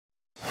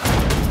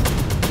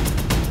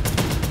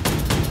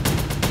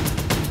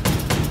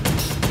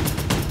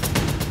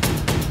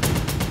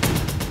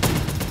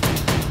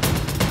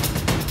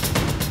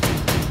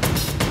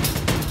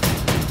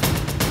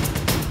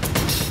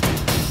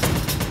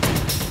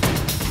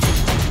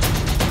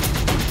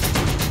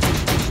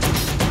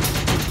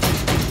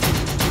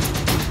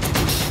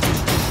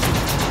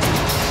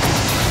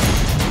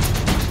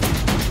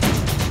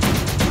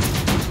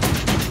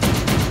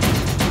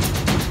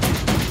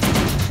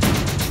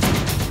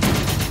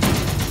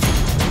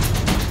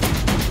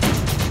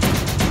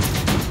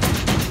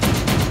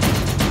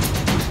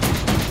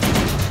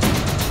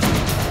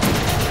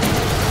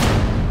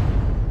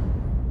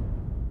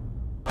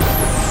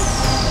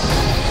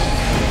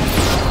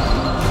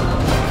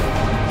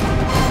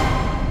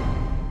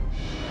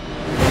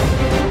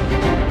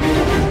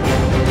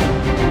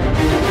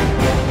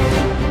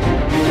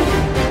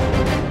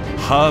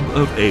hub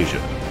of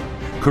Asia.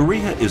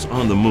 Korea is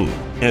on the move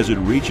as it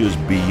reaches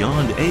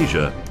beyond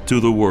Asia to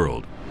the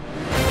world.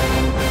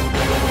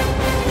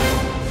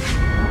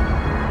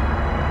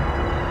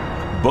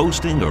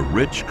 Boasting a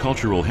rich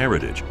cultural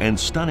heritage and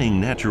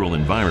stunning natural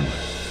environment,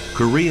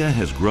 Korea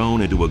has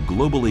grown into a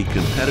globally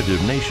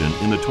competitive nation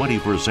in the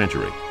 21st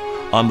century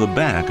on the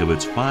back of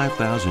its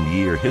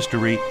 5,000-year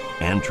history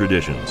and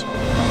traditions.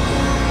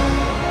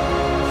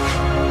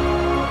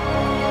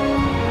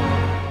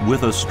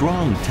 With a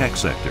strong tech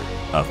sector,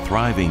 a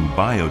thriving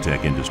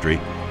biotech industry,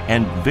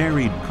 and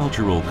varied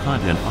cultural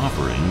content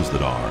offerings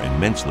that are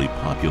immensely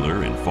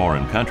popular in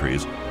foreign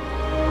countries,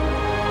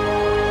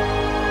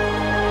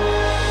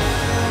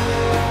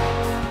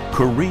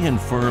 Korean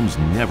firms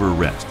never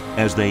rest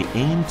as they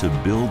aim to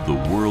build the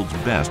world's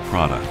best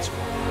products.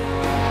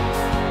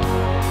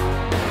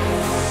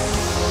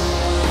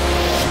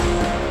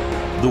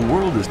 The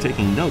world is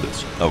taking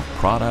notice of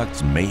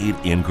products made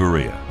in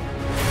Korea.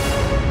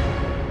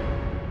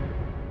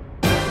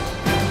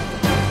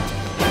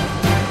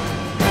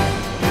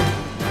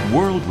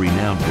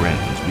 World-renowned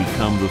brands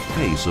become the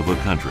face of a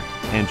country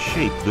and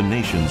shape the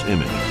nation's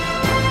image.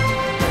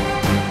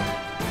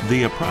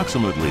 The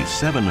approximately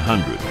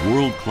 700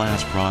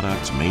 world-class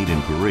products made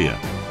in Korea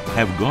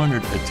have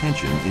garnered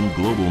attention in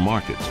global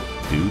markets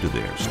due to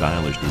their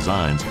stylish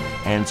designs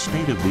and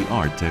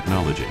state-of-the-art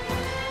technology.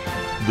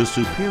 The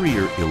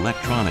superior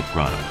electronic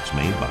products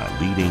made by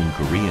leading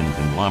Korean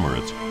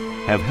conglomerates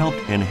have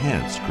helped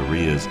enhance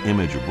Korea's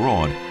image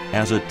abroad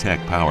as a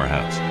tech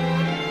powerhouse.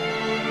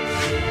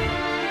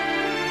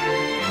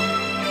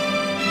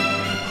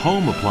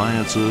 Home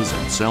appliances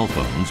and cell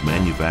phones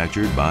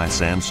manufactured by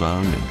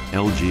Samsung and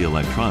LG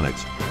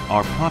Electronics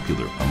are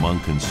popular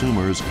among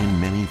consumers in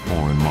many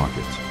foreign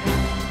markets.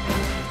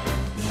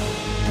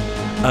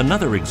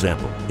 Another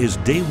example is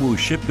Daewoo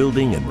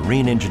Shipbuilding and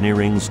Marine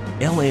Engineering's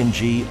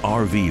LNG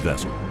RV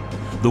vessel,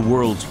 the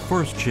world's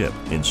first ship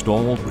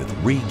installed with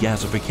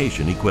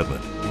regasification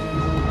equipment.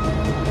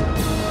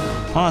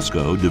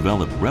 POSCO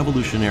developed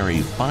revolutionary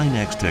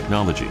Finex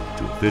technology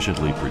to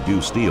efficiently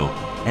produce steel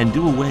and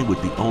do away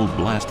with the old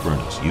blast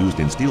furnace used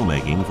in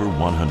steelmaking for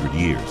 100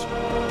 years.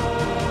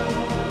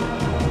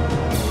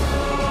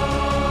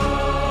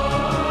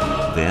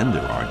 Then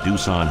there are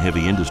Doosan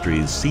Heavy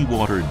Industries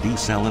seawater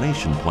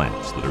desalination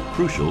plants that are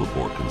crucial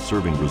for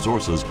conserving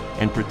resources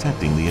and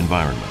protecting the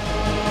environment.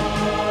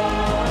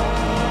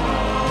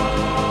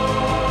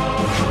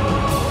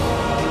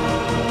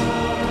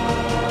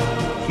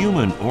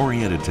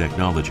 Human-oriented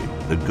technology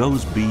that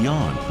goes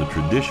beyond the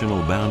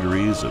traditional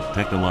boundaries of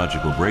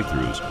technological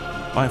breakthroughs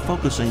by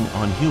focusing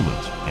on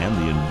humans and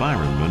the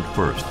environment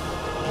first.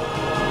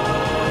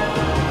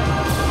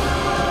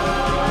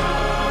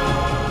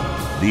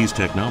 These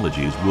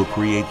technologies will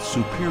create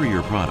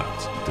superior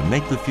products to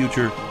make the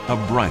future a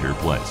brighter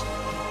place.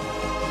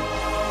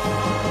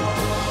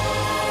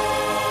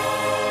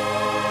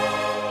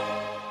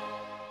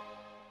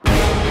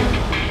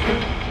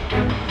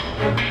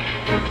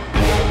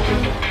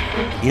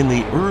 In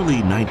the early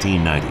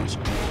 1990s,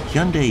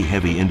 Hyundai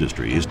Heavy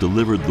Industries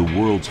delivered the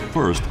world's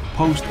first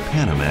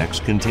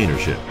post-Panamax container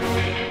ship.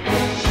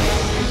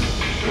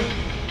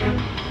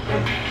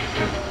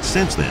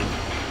 Since then,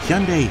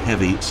 Hyundai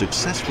Heavy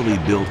successfully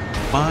built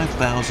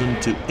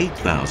 5,000 to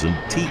 8,000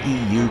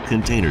 TEU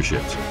container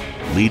ships,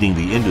 leading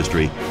the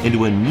industry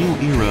into a new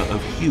era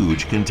of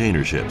huge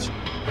container ships.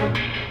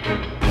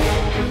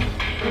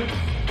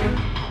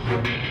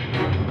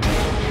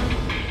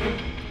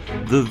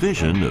 The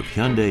vision of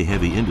Hyundai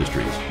Heavy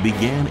Industries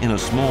began in a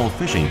small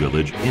fishing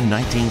village in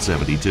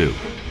 1972.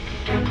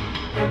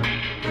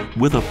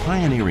 With a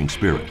pioneering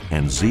spirit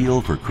and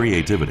zeal for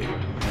creativity,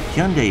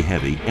 Hyundai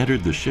Heavy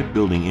entered the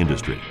shipbuilding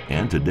industry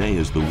and today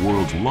is the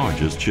world's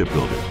largest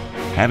shipbuilder,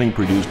 having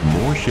produced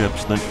more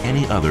ships than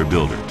any other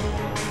builder.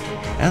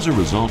 As a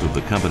result of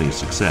the company's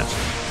success,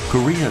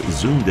 Korea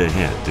zoomed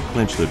ahead to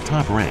clinch the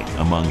top rank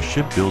among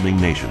shipbuilding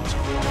nations.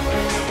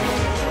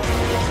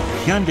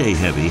 Hyundai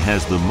Heavy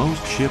has the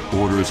most ship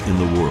orders in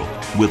the world,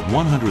 with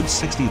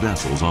 160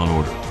 vessels on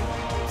order.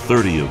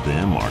 30 of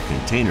them are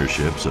container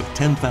ships of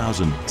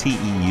 10,000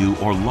 TEU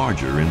or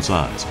larger in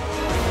size.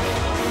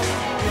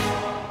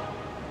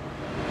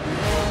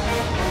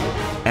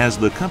 As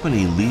the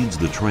company leads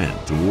the trend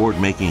toward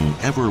making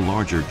ever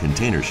larger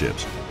container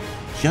ships,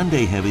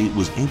 Hyundai Heavy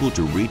was able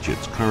to reach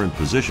its current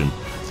position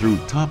through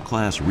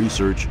top-class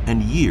research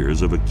and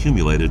years of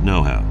accumulated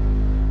know-how.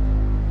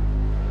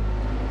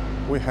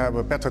 We have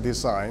a better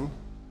design,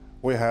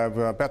 we have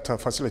a better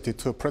facility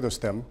to produce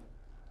them,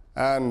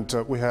 and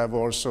we have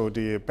also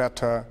the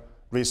better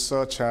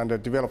research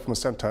and development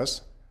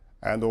centers,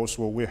 and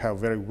also we have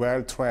very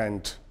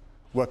well-trained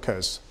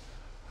workers.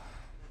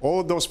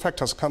 All those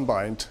factors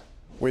combined,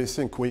 we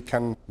think we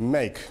can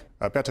make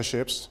better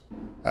ships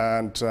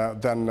and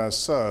then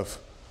serve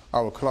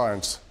our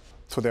clients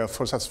to their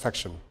full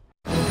satisfaction.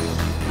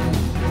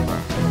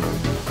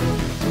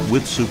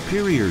 With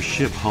superior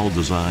ship hull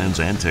designs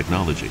and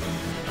technology,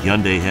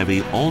 Hyundai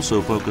Heavy also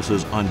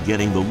focuses on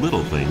getting the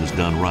little things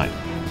done right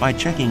by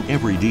checking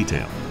every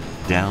detail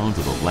down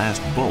to the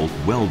last bolt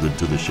welded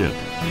to the ship.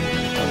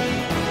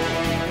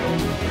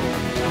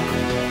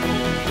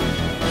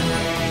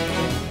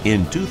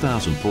 In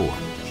 2004,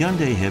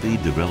 Hyundai Heavy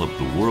developed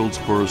the world's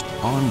first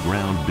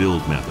on-ground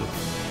build method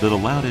that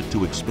allowed it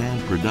to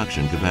expand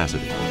production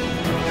capacity.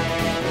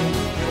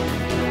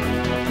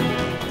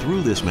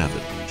 Through this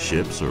method,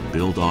 ships are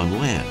built on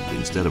land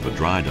instead of a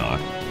dry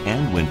dock,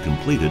 and when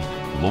completed,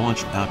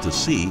 launched out to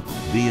sea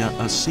via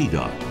a sea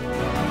dock.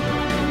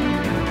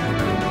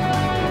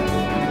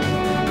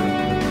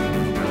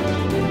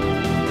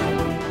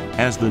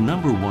 As the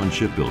 #1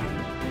 shipbuilder,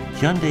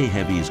 Hyundai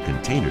Heavy's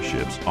container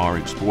ships are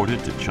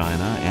exported to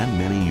China and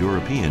many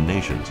European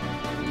nations.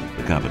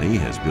 The company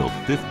has built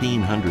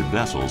 1,500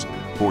 vessels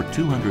for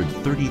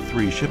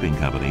 233 shipping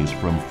companies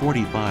from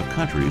 45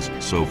 countries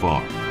so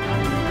far.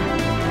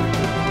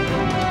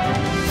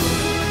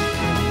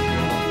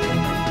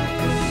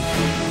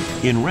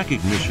 In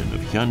recognition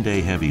of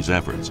Hyundai Heavy's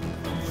efforts,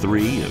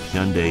 3 of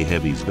Hyundai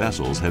Heavy's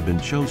vessels have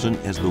been chosen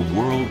as the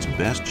world's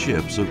best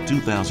ships of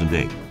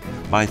 2008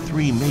 by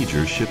 3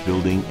 major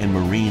shipbuilding and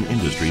marine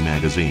industry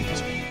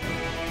magazines.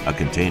 A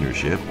container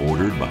ship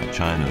ordered by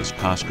China's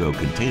COSCO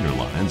Container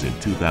Lines in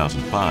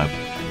 2005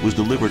 was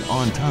delivered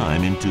on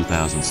time in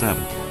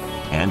 2007,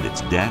 and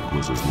its deck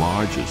was as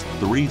large as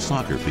 3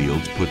 soccer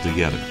fields put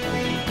together.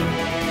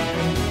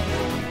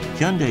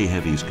 Hyundai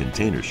Heavy's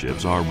container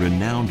ships are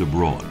renowned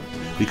abroad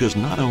because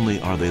not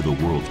only are they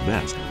the world's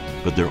best,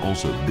 but they're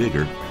also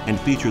bigger and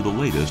feature the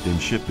latest in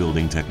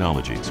shipbuilding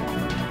technologies.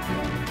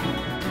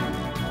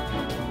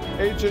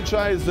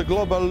 HHI is the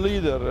global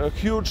leader, a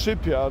huge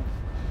shipyard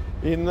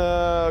in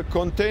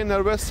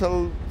container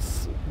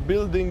vessels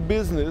building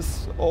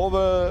business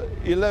over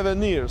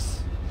 11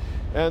 years.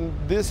 And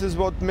this is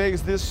what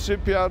makes this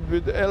shipyard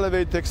with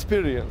elevated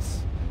experience.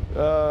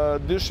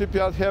 This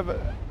shipyard have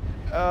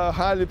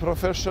highly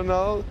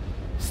professional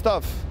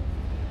staff,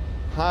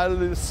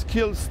 highly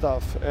skilled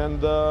staff,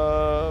 and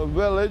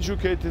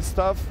well-educated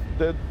staff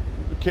that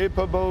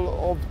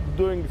capable of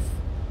doing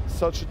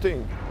such a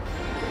thing.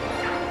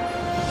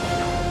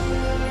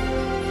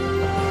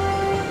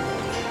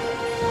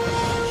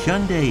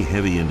 Hyundai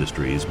Heavy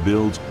Industries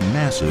builds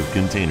massive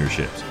container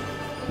ships.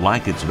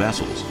 Like its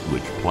vessels,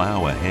 which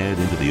plow ahead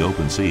into the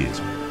open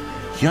seas,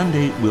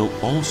 Hyundai will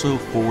also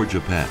forge a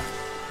path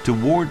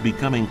toward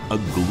becoming a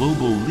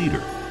global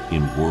leader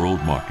in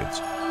world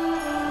markets.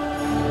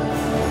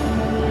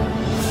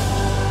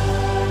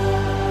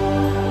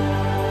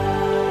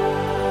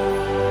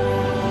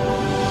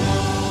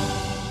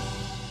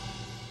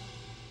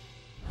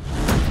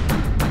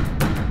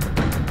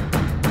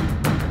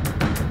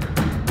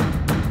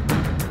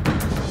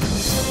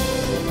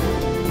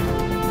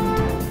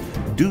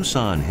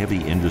 Doosan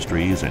Heavy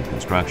Industries and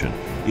Construction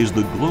is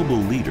the global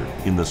leader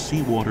in the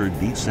seawater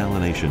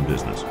desalination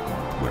business,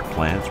 where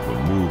plants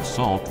remove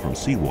salt from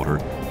seawater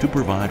to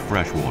provide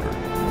fresh water.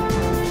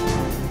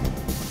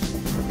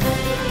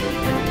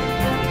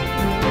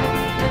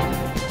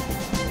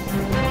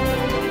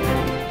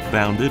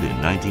 Founded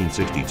in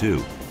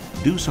 1962,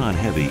 Doosan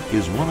Heavy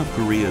is one of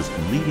Korea's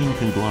leading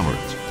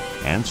conglomerates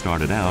and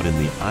started out in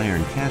the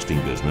iron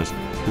casting business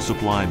to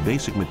supply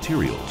basic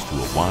materials to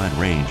a wide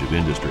range of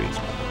industries.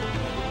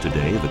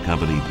 Today, the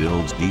company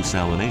builds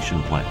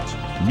desalination plants,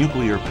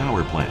 nuclear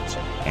power plants,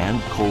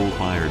 and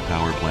coal-fired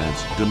power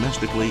plants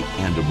domestically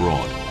and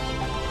abroad.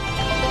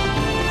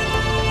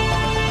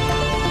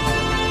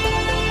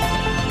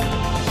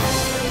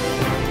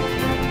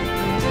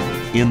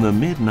 In the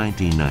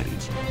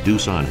mid-1990s,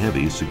 Doosan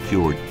Heavy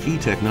secured key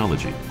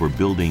technology for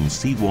building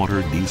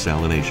seawater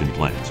desalination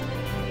plants.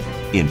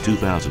 In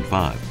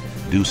 2005,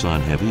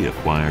 Doosan Heavy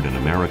acquired an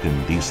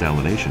American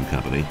desalination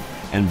company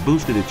and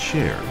boosted its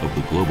share of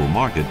the global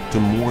market to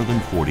more than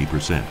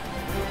 40%.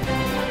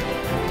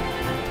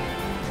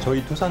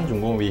 저희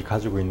두산중공업이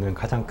가지고 있는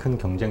가장 큰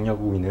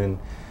경쟁력 우위는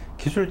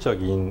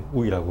기술적인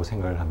우위라고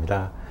생각을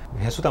합니다.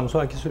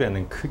 해수담수화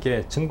기술에는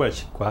크게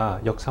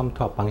증발식과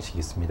역삼투압 방식이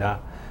있습니다.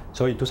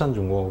 저희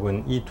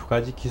두산중공업은 이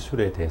 2가지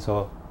기술에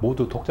대해서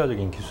모두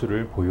독자적인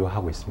기술을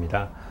보유하고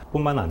있습니다.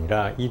 뿐만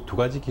아니라 이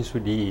 2가지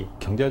기술이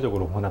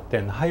경제적으로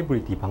혼합된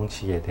하이브리드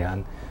방식에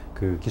대한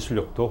그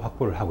기술력도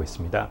확보를 하고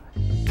있습니다.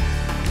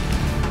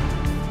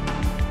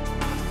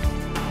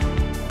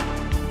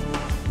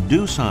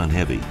 Doosan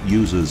Heavy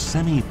uses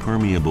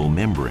semi-permeable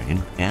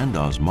membrane and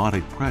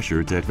osmotic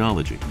pressure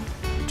technology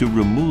to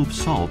remove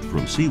salt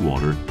from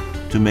seawater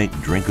to make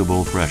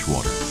drinkable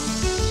freshwater.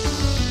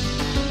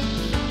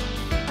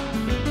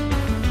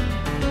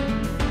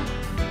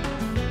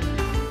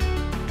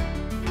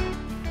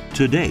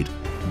 To date,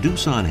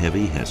 Doosan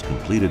Heavy has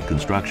completed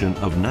construction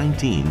of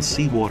 19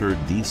 seawater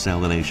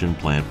desalination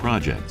plant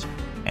projects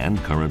and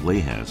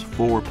currently has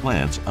 4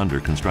 plants under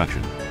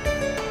construction.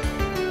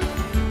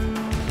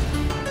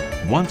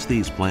 Once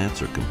these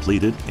plants are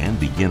completed and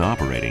begin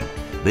operating,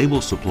 they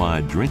will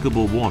supply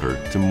drinkable water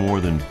to more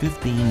than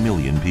 15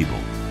 million people.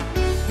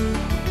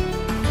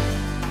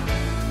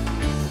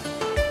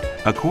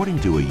 According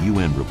to a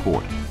UN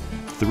report,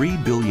 3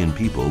 billion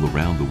people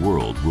around the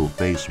world will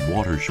face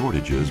water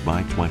shortages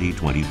by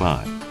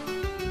 2025,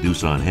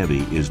 Doosan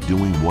Heavy is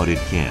doing what it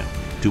can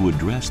to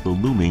address the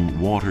looming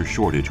water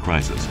shortage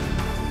crisis.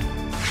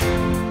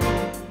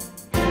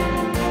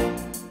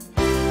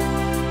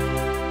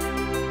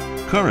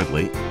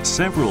 Currently,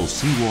 several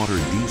seawater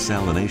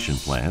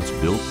desalination plants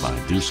built by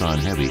Doosan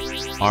Heavy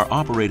are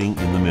operating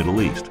in the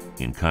Middle East,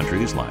 in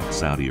countries like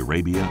Saudi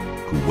Arabia,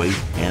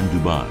 Kuwait, and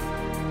Dubai.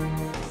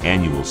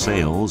 Annual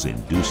sales in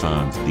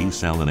Doosan's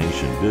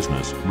desalination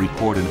business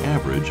record an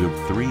average of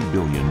 $3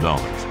 billion.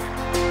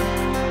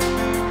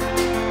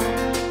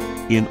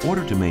 In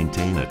order to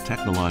maintain a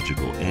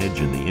technological edge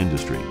in the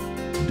industry,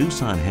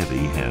 Doosan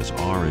Heavy has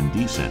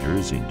R&D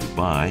centers in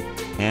Dubai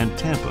and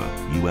Tampa,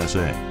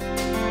 USA.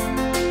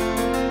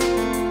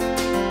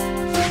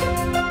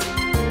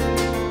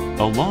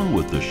 Along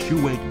with the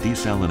Shuwaik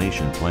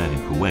desalination plant in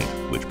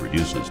Kuwait, which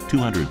produces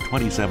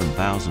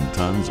 227,000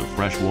 tons of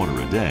fresh water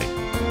a day,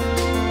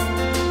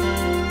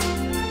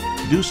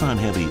 Doosan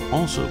Heavy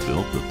also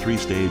built the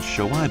three-stage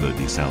Shoaiba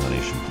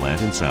desalination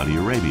plant in Saudi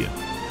Arabia,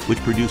 which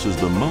produces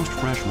the most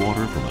fresh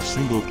water from a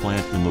single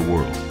plant in the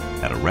world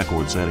at a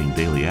record-setting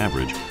daily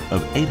average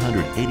of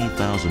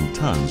 880,000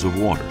 tons of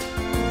water.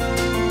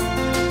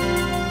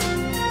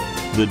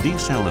 The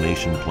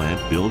desalination plant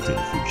built in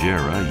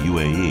Fujairah,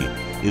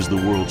 UAE, is the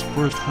world's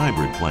first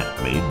hybrid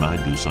plant made by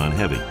Doosan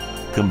Heavy,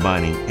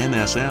 combining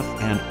MSF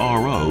and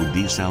RO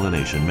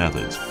desalination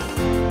methods.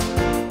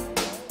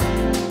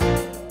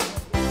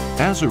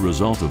 As a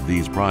result of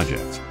these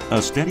projects,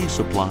 a steady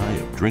supply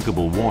of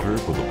drinkable water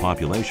for the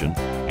population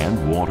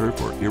and water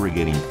for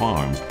irrigating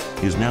farms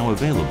is now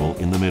available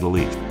in the Middle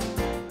East.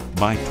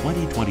 By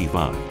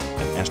 2025,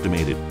 an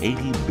estimated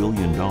 $80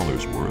 billion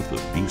worth of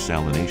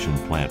desalination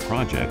plant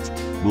projects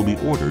will be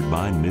ordered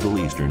by Middle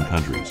Eastern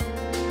countries.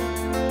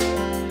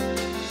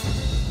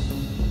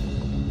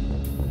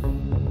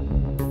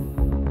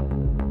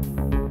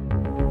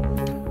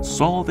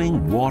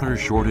 Solving water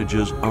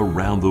shortages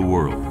around the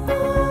world.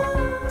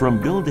 From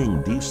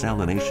building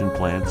desalination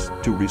plants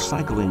to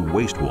recycling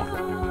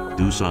wastewater,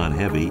 Doosan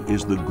Heavy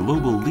is the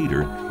global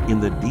leader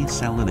in the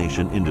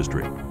desalination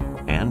industry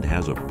and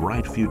has a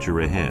bright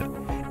future ahead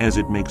as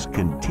it makes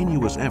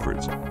continuous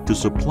efforts to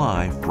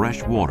supply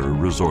fresh water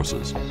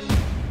resources.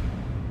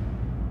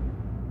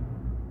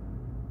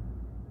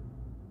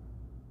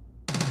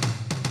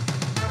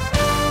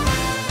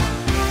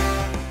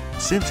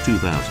 Since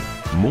 2000,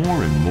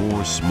 more and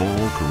more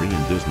small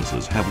Korean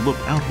businesses have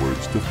looked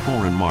outwards to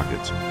foreign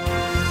markets.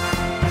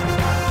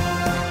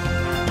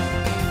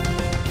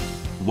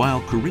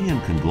 While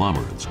Korean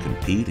conglomerates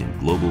compete in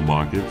global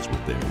markets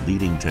with their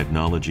leading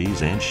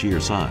technologies and sheer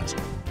size,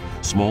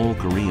 small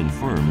Korean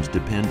firms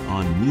depend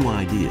on new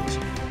ideas,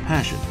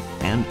 passion,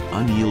 and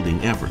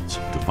unyielding efforts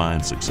to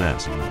find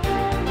success.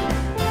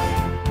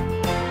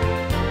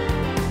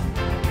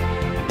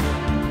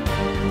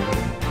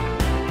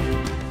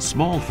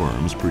 Small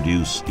firms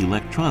produce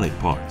electronic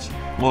parts,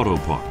 auto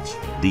parts,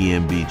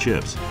 DMB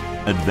chips,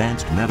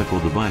 advanced medical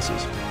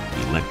devices,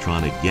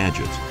 electronic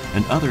gadgets,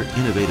 and other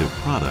innovative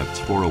products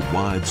for a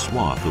wide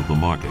swath of the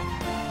market.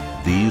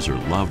 These are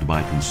loved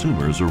by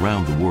consumers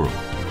around the world.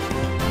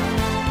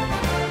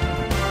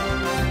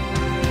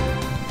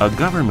 A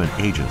government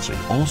agency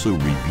also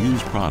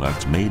reviews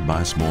products made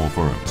by small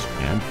firms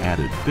and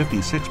added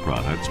 56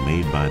 products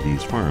made by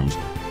these firms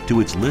to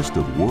its list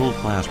of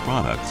world-class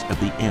products at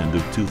the end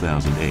of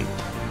 2008.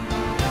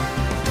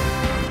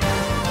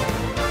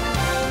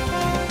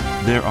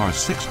 There are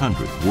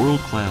 600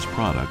 world-class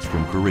products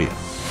from Korea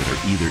that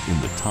are either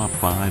in the top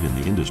 5 in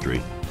the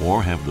industry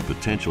or have the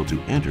potential to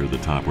enter the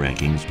top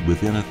rankings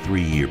within a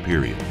 3-year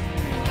period.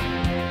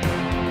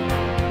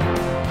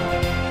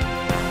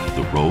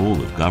 The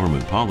role of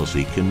government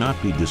policy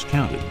cannot be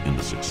discounted in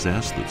the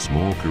success that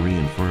small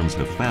Korean firms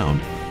have found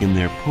in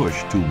their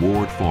push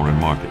toward foreign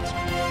markets.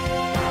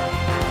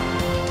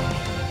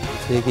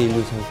 세계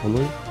인류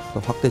상품을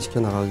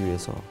확대시켜 나가기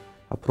위해서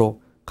앞으로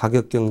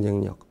가격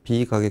경쟁력,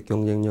 비가격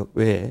경쟁력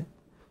외에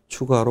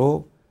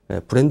추가로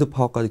브랜드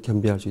파워까지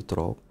겸비할 수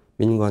있도록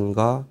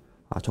민관과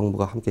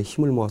정부가 함께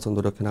힘을 모아서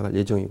노력해 나갈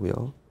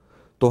예정이고요.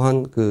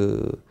 또한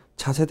그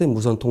차세대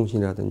무선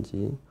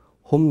통신이라든지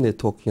홈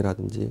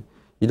네트워킹이라든지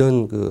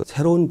이런 그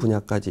새로운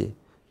분야까지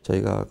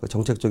저희가 그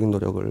정책적인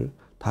노력을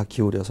다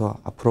기울여서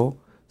앞으로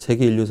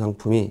세계 인류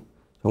상품이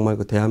정말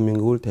그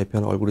대한민국을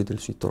대표하는 얼굴이 될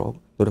수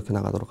있도록 노력해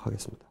나가도록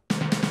하겠습니다.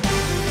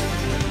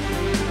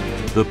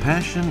 The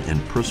passion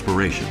and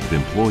perspiration of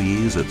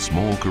employees at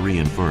small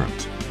Korean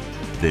firms,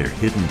 their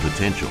hidden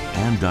potential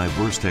and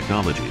diverse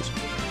technologies,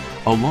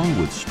 along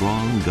with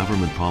strong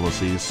government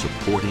policies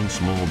supporting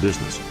small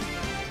business,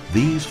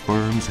 these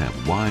firms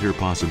have wider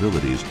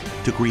possibilities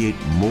to create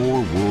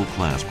more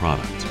world-class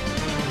products.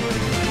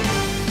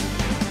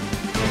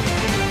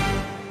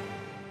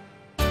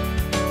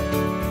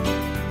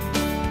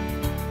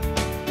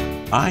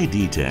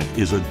 IDTECK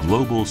is a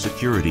global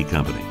security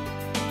company.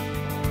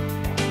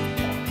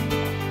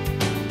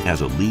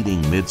 As a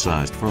leading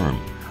mid-sized firm,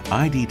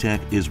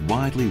 IDTECK is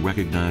widely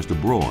recognized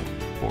abroad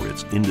for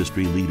its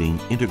industry-leading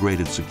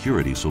integrated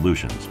security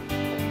solutions.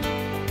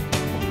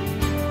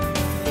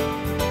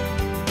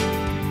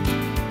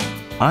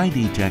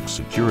 IDTECK's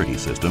security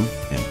system,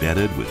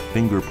 embedded with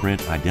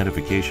fingerprint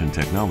identification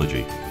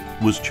technology,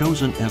 was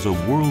chosen as a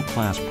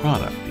world-class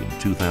product in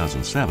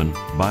 2007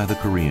 by the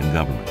Korean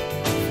government.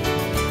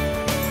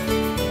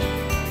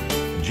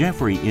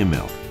 Jeffrey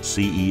Immelt,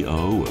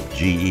 CEO of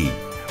GE,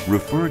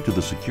 referred to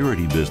the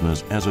security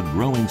business as a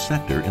growing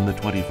sector in the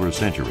 21st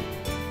century.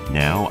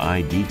 Now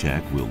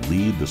IDTECK will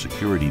lead the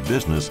security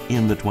business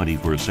in the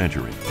 21st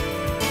century.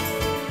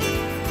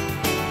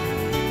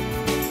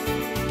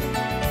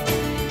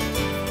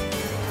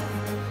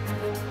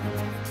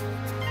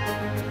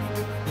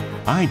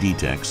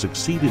 IDTECK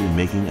succeeded in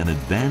making an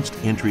advanced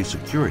entry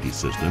security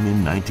system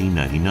in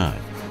 1999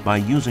 by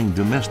using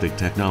domestic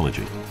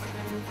technology.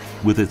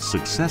 With its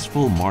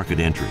successful market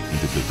entry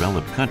into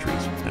developed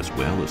countries, as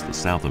well as the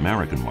South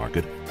American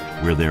market,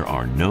 where there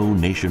are no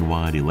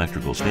nationwide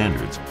electrical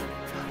standards,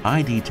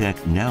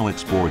 IDTECK now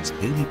exports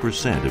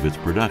 80% of its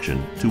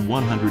production to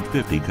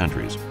 150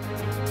 countries.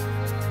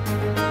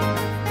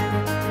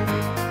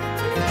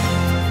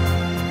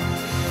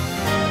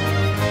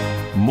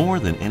 More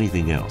than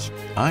anything else,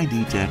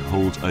 IDTECK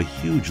holds a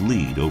huge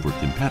lead over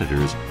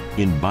competitors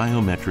in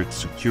biometric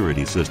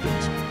security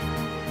systems.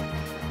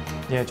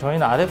 예,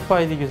 저희는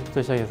RFID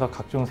기술부터 시작해서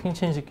각종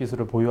생체인식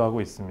기술을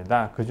보유하고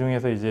있습니다. 그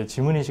중에서 이제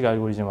지문인식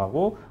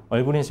알고리즘하고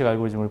얼굴인식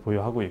알고리즘을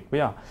보유하고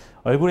있고요.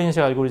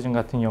 얼굴인식 알고리즘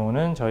같은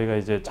경우는 저희가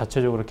이제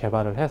자체적으로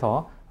개발을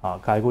해서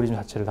그 알고리즘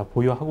자체를 다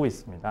보유하고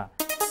있습니다.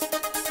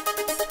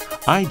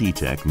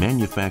 IDTECK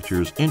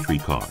manufactures entry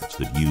cards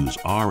that use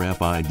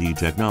RFID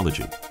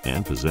technology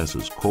and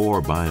possesses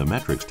core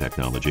biometrics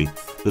technology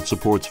that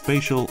supports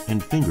facial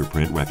and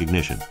fingerprint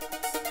recognition.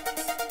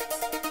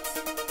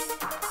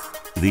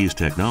 These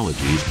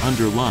technologies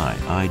underlie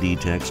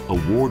IDTECK's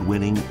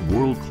award-winning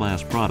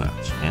world-class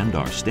products and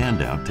are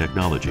standout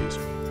technologies.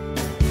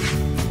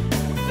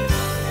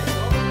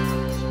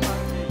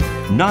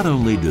 Not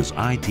only does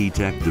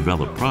IDTECK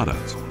develop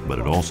products, but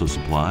it also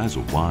supplies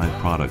a wide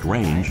product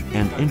range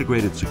and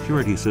integrated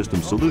security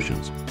system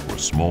solutions for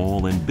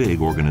small and big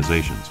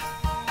organizations.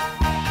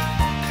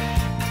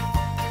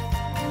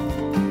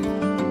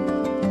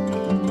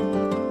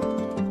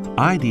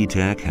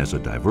 IDTECK has a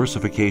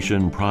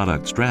diversification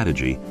product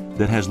strategy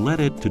that has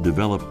led it to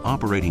develop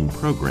operating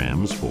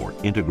programs for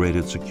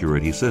integrated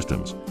security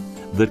systems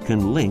that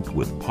can link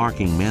with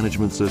parking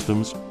management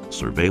systems,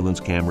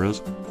 surveillance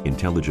cameras,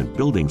 intelligent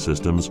building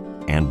systems,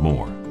 and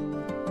more.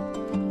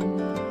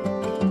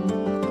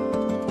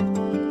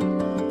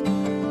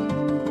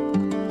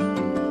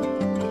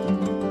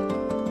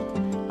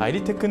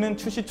 IDTECK는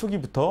출시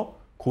초기부터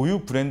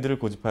고유 브랜드를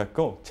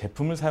고집하였고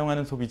제품을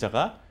사용하는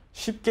소비자가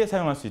쉽게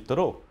사용할 수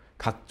있도록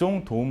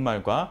각종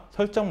도움말과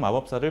설정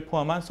마법사를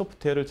포함한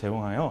소프트웨어를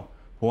제공하여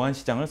보안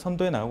시장을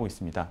선도해 나가고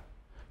있습니다.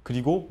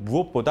 그리고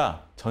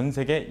무엇보다 전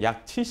세계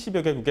약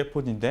 70여 개국에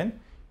포진된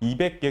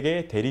 200여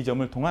개의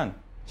대리점을 통한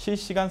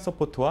실시간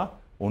서포트와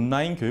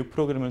온라인 교육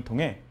프로그램을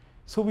통해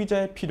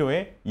소비자의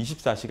필요에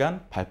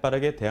 24시간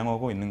발빠르게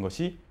대응하고 있는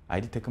것이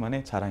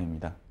IDTECK만의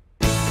자랑입니다.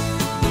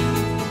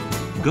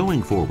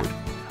 Going forward,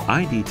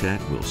 IDTECK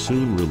will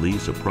soon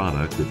release a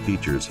product that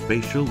features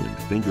facial and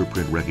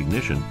fingerprint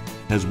recognition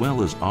as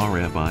well as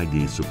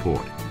RFID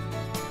support.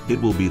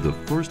 It will be the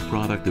first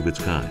product of its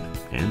kind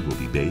and will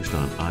be based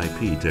on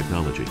IP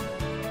technology.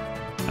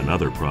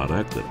 Another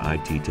product that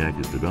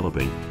IDTECK is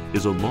developing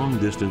is a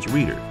long-distance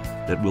reader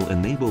that will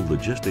enable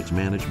logistics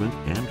management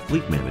and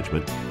fleet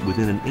management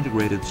within an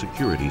integrated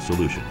security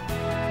solution.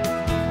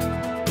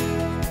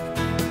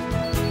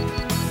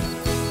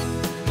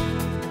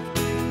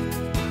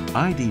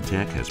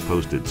 IDTECK has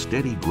posted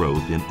steady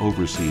growth in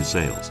overseas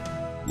sales.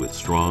 With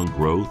strong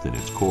growth in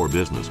its core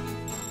business,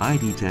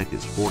 IDTECK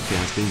is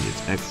forecasting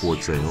its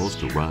export sales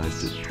to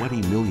rise to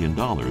 $20 million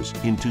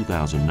in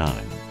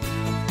 2009.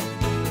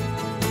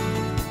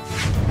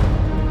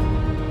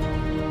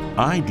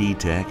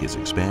 IDTECK is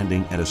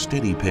expanding at a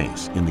steady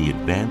pace in the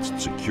advanced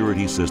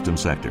security system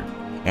sector,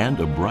 and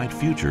a bright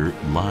future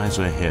lies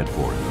ahead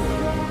for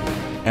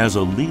it. As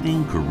a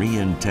leading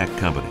Korean tech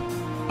company,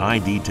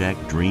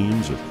 IDTECK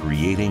dreams of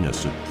creating a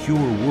secure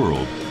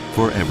world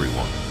for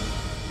everyone.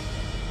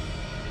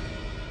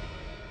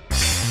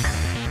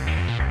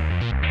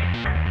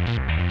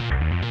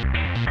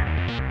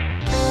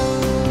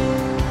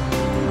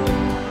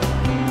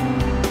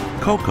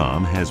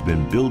 COCOM has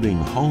been building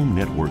home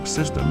network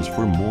systems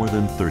for more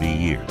than 30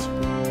 years.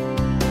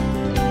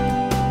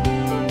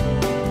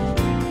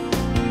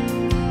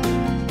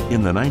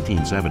 In the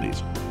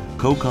 1970s,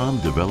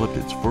 COCOM developed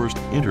its first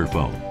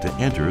interphone to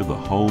enter the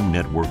home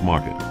network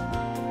market.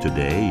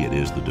 Today, it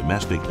is the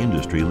domestic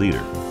industry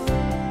leader.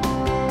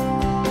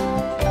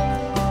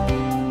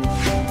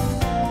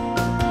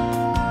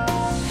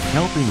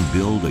 Helping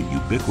build a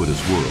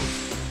ubiquitous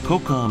world,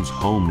 COCOM's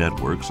home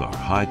networks are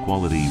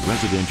high-quality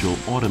residential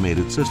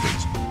automated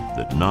systems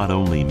that not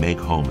only make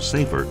homes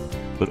safer,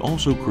 but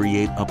also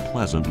create a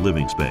pleasant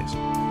living space.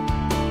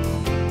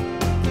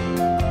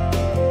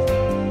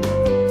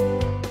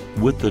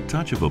 With the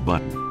touch of a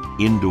button,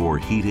 indoor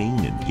heating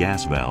and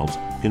gas valves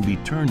can be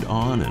turned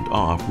on and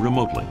off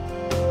remotely.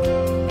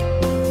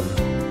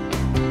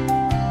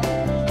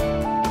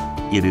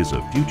 It is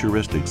a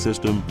futuristic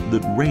system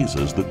that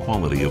raises the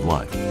quality of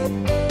life.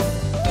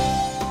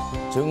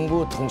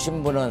 정부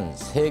통신부는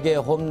세계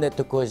홈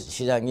네트워크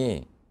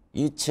시장이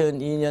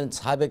 2002년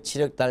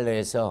 407억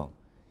달러에서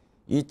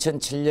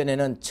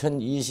 2007년에는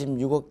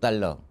 1026억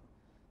달러,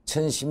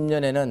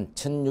 2010년에는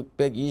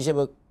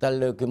 1620억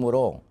달러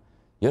규모로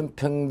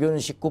연평균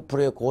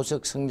 19%의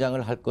고속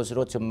성장을 할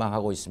것으로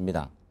전망하고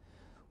있습니다.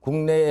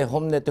 국내의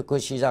홈 네트워크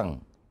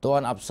시장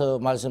또한 앞서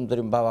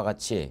말씀드린 바와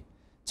같이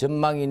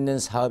전망이 있는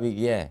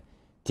사업이기에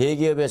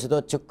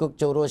대기업에서도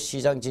적극적으로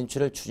시장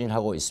진출을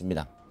추진하고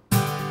있습니다.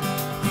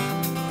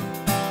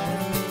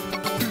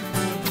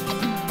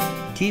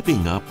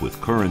 Keeping up with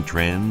current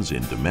trends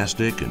in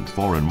domestic and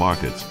foreign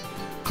markets,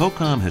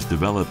 COCOM has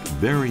developed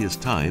various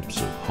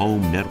types of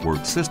home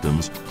network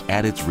systems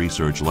at its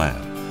research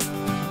lab.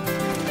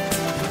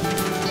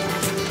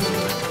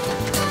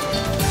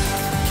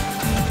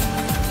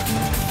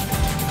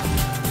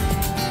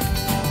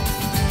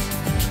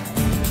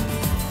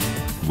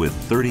 With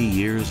 30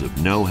 years of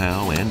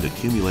know-how and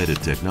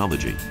accumulated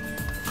technology,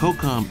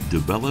 COCOM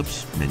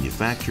develops,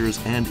 manufactures,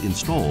 and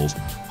installs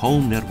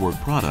home network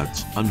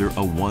products under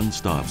a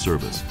one-stop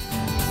service.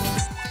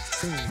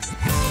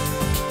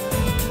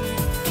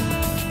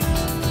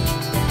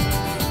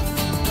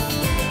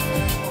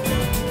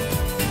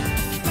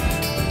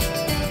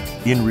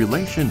 In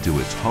relation to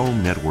its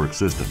home network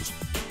systems,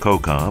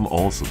 COCOM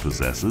also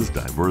possesses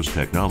diverse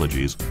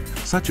technologies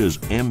such as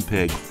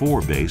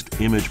MPEG-4-based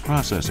image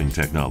processing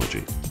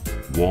technology,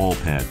 wall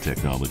pad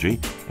technology,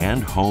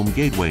 and home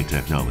gateway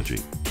technology.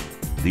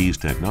 These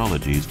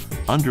technologies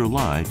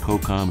underlie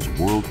COCOM's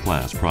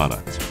world-class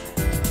products.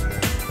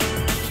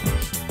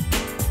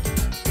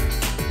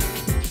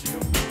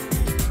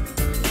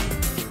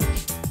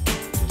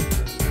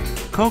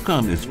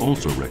 COCOM is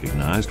also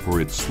recognized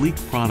for its sleek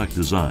product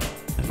design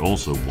and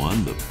also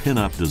won the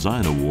Pin-Up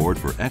Design Award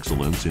for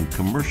excellence in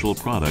commercial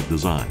product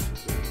design.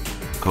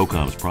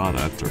 COCOM's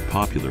products are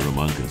popular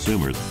among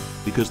consumers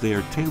because they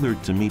are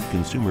tailored to meet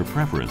consumer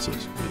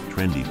preferences with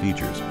trendy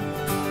features.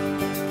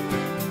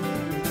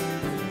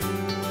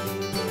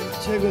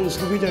 최근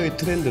소비자의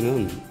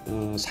트렌드는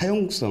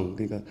사용성,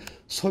 그러니까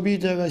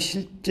소비자가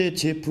실제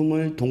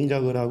제품을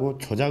동작을 하고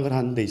조작을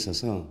하는 데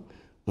있어서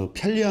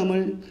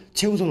편리함을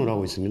최우선으로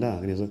하고 있습니다.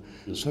 그래서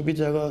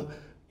소비자가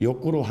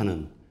욕구로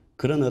하는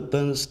그런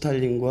어떤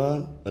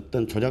스타일링과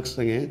어떤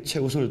조작성에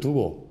최우선을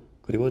두고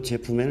그리고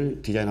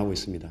제품을 디자인하고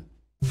있습니다.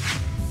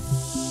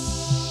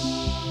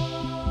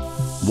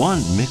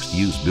 One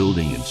mixed-use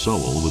building in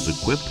Seoul was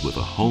equipped with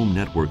a home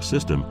network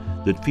system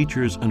that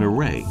features an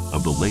array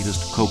of the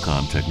latest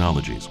COCOM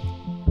technologies.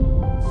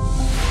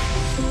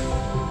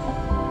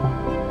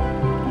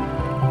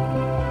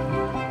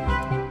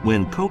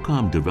 When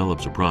COCOM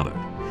develops a product,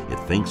 it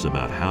thinks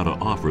about how to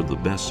offer the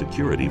best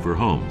security for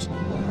homes.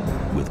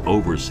 With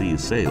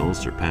overseas sales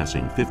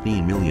surpassing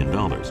 $15 million,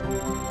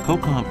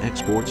 COCOM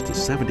exports to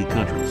 70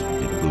 countries,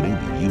 including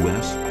the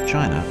US,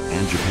 China,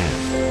 and Japan.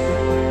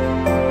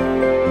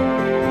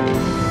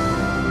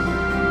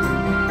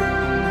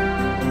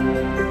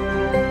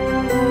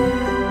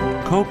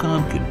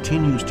 COCOM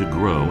continues to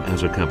grow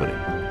as a company.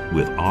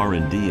 With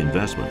R&D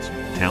investments,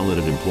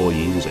 talented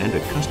employees, and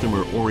a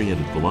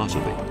customer-oriented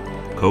philosophy,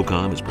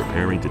 COCOM is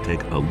preparing to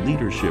take a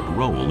leadership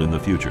role in the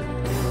future.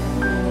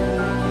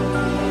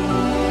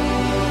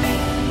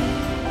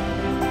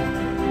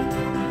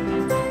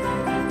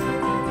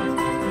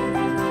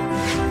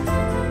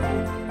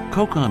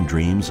 COCOM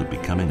dreams of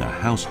becoming a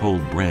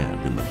household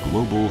brand in the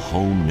global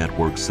home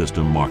network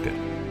system market.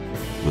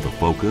 With a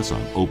focus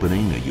on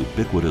opening a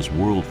ubiquitous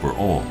world for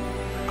all,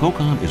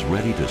 COCOM is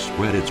ready to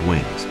spread its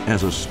wings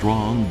as a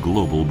strong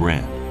global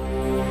brand.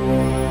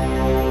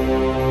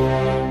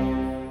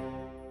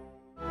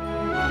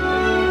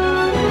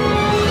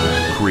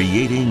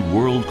 Creating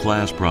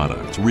world-class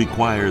products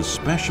requires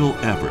special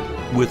effort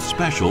with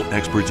special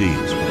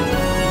expertise.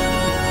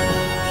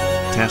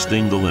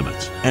 Testing the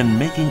limits and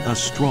making a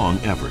strong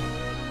effort.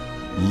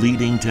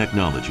 Leading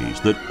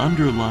technologies that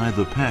underlie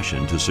the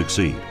passion to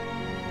succeed.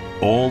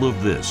 All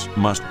of this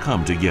must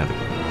come together.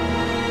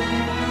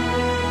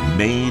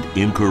 Made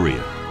in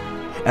Korea.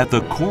 At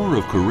the core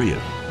of Korea,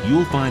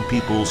 you'll find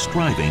people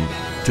striving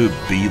to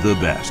be the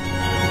best.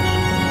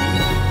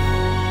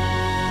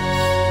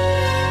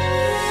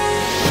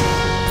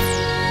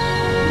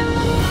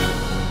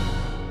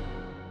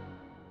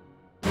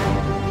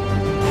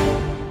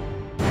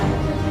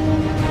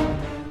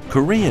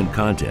 Korean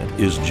content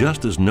is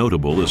just as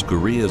notable as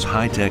Korea's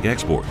high-tech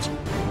exports.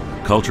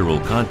 Cultural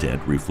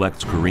content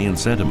reflects Korean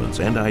sentiments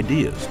and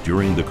ideas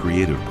during the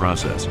creative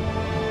process.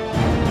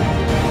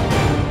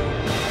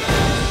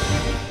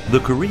 The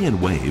Korean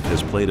wave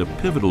has played a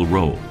pivotal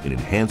role in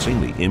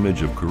enhancing the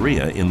image of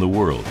Korea in the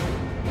world.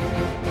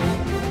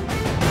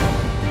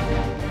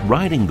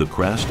 Riding the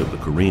crest of the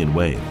Korean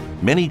wave,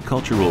 many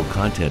cultural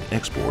content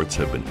exports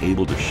have been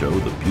able to show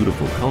the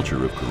beautiful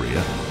culture of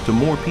Korea to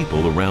more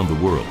people around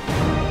the world.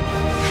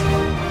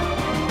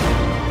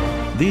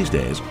 These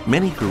days,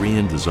 many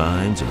Korean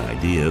designs and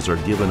ideas are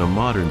given a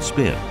modern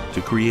spin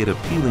to create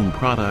appealing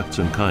products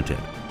and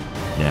content.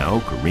 Now,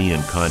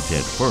 Korean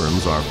content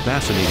firms are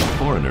fascinating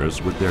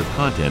foreigners with their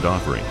content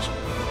offerings.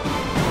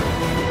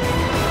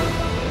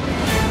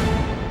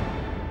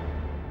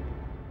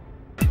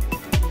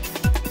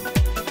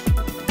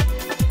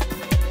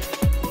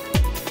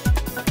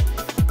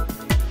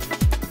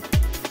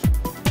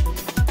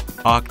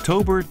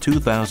 October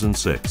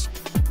 2006.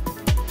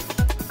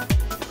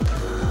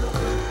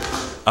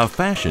 A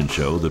fashion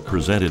show that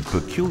presented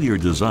peculiar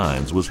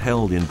designs was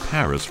held in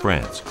Paris,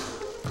 France.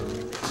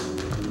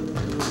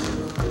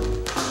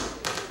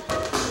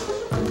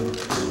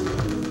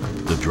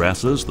 The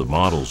dresses the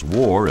models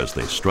wore as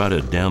they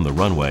strutted down the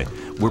runway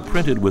were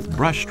printed with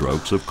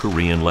brushstrokes of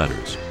Korean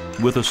letters,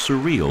 with a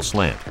surreal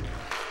slant.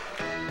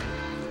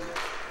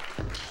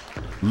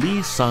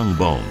 Lee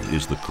Sang-bong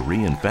is the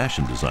Korean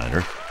fashion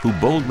designer who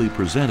boldly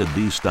presented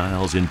these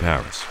styles in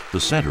Paris,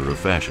 the center of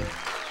fashion.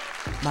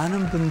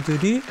 많은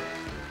분들이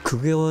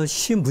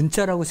그것이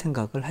문자라고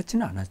생각을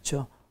하지는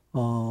않았죠.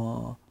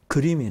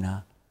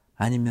 그림이나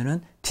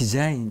아니면은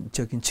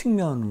디자인적인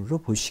측면으로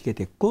보시게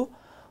됐고,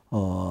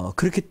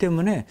 그렇기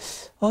때문에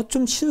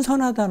좀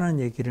신선하다는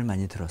얘기를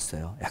많이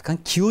들었어요. 약간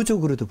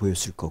기호적으로도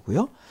보였을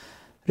거고요.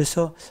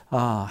 그래서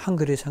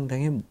한글이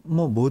상당히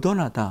뭐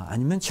모던하다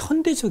아니면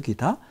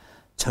현대적이다.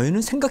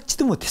 저희는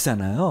생각지도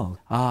못했잖아요.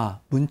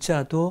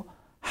 문자도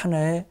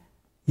하나의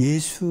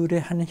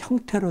예술의 한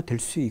형태로 될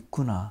수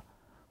있구나.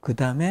 그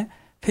다음에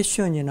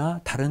패션이나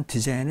다른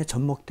디자인에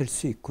접목될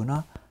수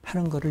있구나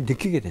하는 거를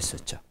느끼게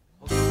됐었죠.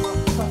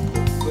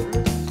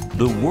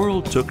 The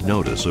world took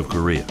notice of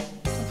Korea.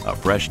 A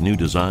fresh new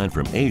design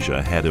from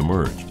Asia had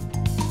emerged.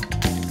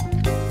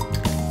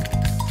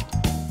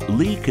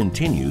 Lee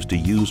continues to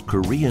use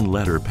Korean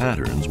letter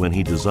patterns when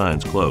he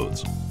designs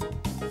clothes.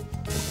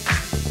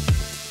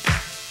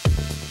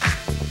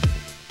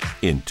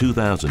 In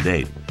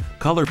 2008,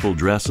 colorful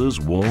dresses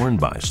worn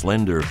by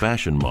slender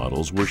fashion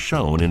models were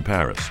shown in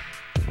Paris.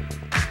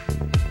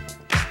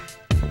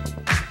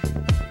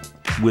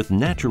 With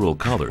natural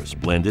colors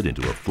blended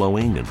into a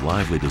flowing and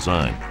lively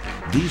design,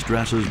 these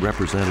dresses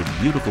represented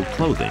beautiful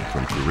clothing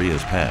from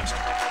Korea's past.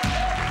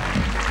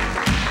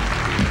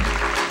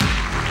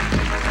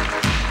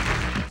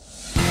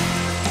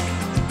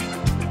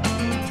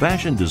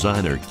 Fashion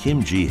designer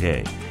Kim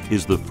Ji-hae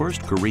is the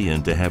first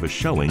Korean to have a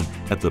showing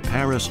at the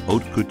Paris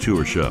Haute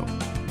Couture show.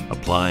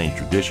 Applying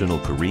traditional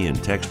Korean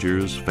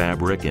textures,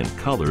 fabric, and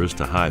colors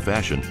to high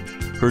fashion,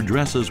 her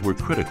dresses were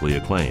critically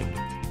acclaimed.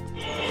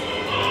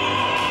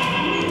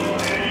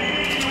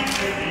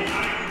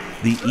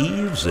 The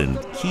eaves and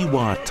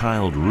kiwa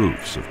tiled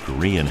roofs of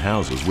Korean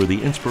houses were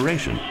the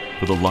inspiration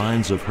for the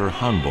lines of her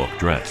hanbok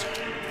dress.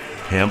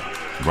 Hemp,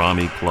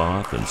 ramie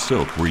cloth, and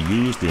silk were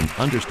used in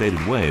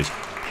understated ways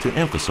to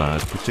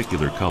emphasize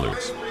particular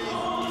colors.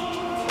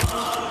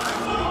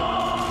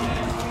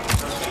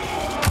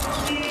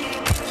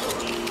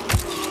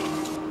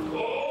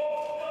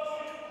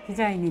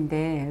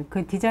 디자인인데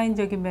그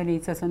디자인적인 면에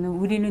있어서는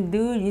우리는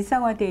늘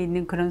일상화되어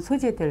있는 그런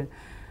소재들,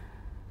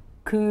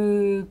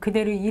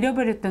 그대로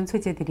잃어버렸던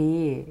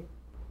소재들이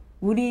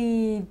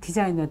우리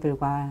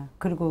디자이너들과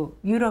그리고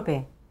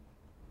유럽의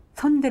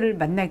손들을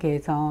만나게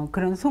해서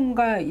그런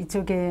손과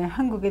이쪽에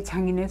한국의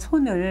장인의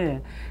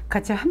손을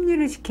같이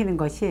합류를 시키는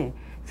것이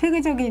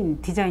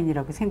세계적인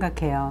디자인이라고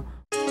생각해요.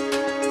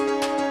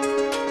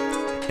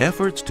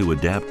 Efforts to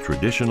adapt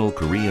traditional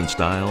Korean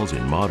styles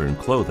in modern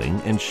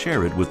clothing and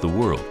share it with the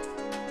world.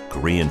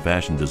 Korean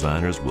fashion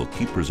designers will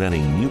keep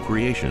presenting new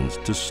creations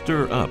to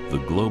stir up the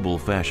global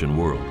fashion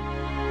world.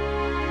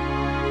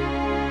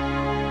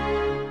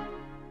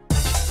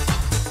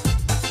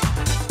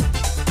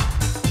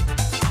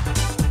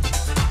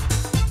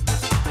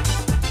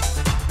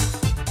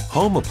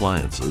 Home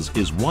appliances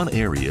is one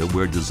area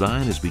where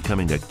design is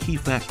becoming a key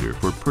factor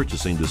for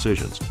purchasing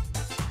decisions.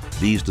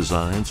 These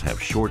designs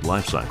have short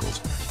life cycles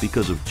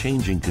because of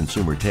changing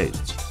consumer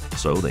tastes,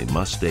 so they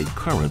must stay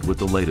current with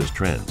the latest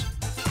trends.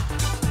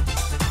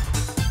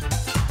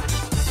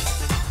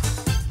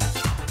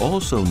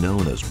 Also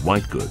known as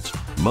white goods,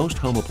 most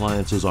home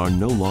appliances are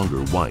no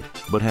longer white,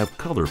 but have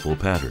colorful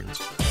patterns.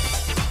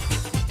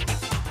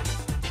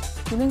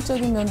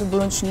 기능적인 면도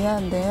물론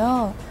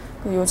중요한데요.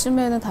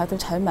 요즘에는 다들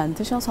잘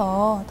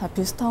만드셔서 다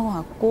비슷한 것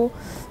같고,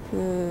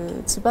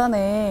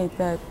 집안에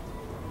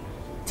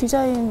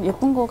디자인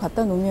예쁜 거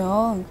갖다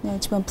놓으면 그냥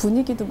집안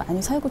분위기도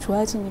많이 살고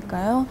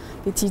좋아지니까요.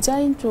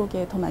 디자인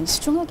쪽에 더 많이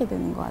치중하게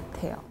되는 것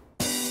같아요.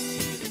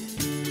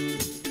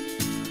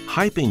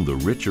 Hyping the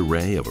rich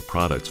array of a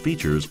product's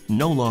features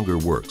no longer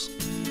works.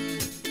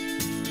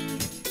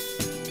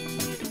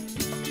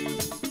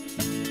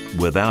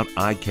 Without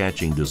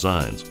eye-catching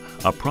designs,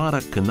 a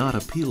product cannot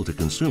appeal to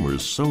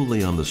consumers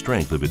solely on the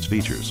strength of its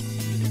features.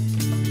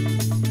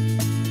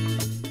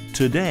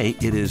 Today,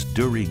 it is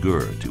de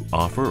rigueur to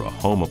offer a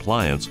home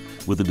appliance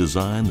with a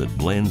design that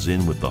blends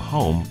in with the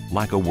home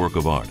like a work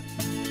of art.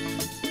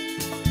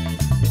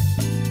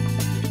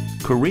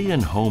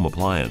 Korean home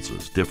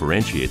appliances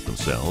differentiate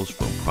themselves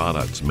from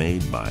products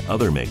made by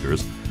other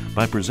makers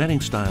by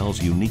presenting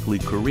styles uniquely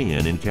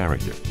Korean in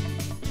character.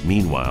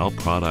 Meanwhile,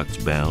 products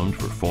bound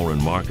for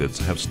foreign markets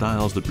have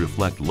styles that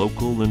reflect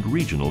local and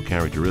regional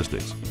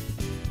characteristics.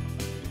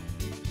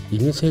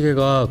 이미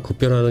세계가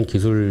급변하는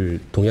기술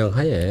동향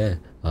하에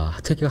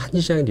세계가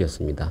한 시장이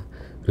되었습니다.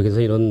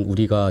 그래서 이런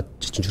우리가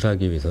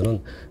진출하기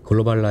위해서는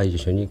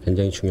글로벌라이제이션이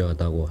굉장히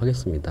중요하다고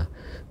하겠습니다.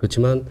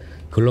 그렇지만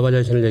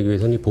글로벌라이제이션을 내기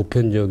위해서는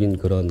보편적인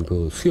그런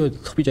그 수요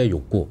소비자의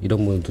욕구 이런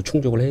부분도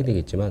충족을 해야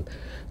되겠지만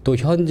또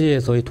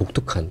현지에서의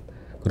독특한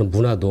그런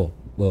문화도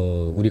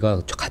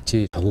우리가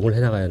같이 적응을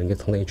해나가야 하는 게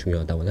상당히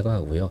중요하다고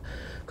생각하고요.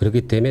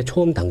 그렇기 때문에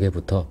초음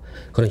단계부터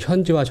그런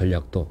현지화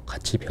전략도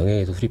같이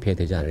병행해서 수립해야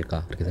되지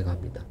않을까 그렇게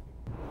생각합니다.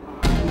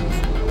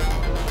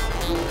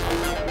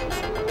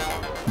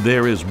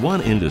 There is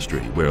one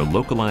industry where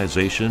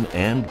localization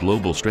and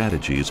global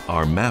strategies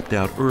are mapped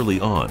out early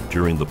on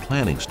during the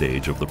planning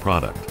stage of the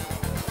product.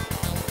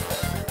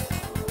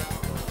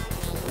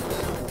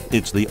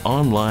 It's the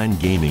online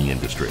gaming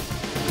industry.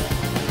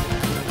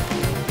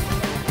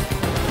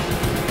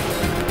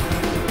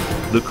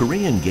 The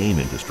Korean game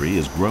industry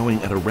is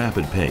growing at a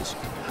rapid pace,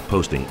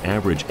 posting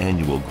average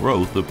annual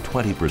growth of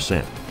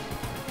 20%.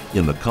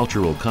 In the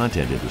cultural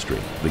content industry,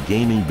 the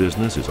gaming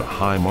business is a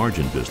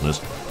high-margin business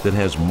that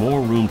has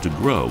more room to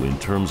grow in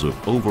terms of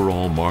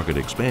overall market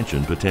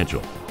expansion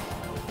potential.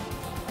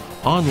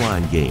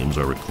 Online games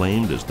are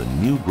acclaimed as the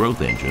new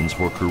growth engines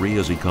for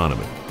Korea's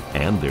economy,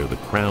 and they're the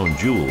crown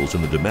jewels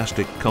in the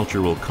domestic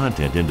cultural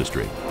content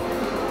industry.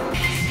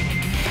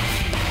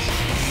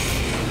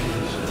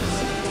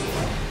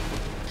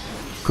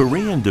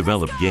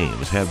 Korean-developed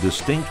games have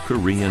distinct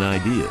Korean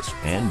ideas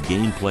and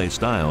gameplay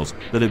styles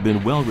that have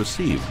been well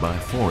received by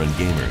foreign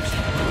gamers.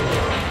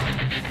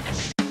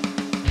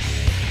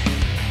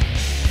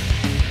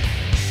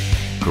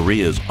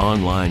 Korea's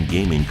online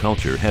gaming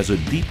culture has a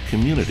deep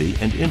community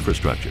and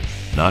infrastructure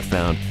not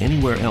found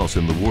anywhere else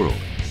in the world.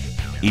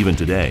 Even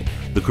today,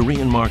 the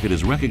Korean market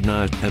is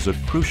recognized as a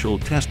crucial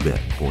testbed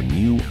for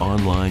new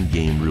online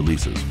game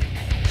releases.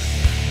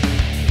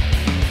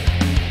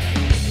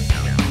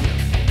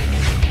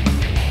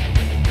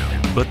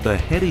 But the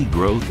heady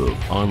growth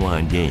of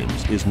online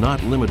games is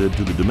not limited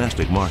to the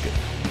domestic market.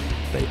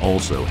 They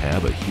also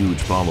have a huge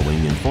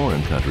following in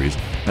foreign countries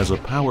as a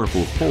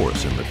powerful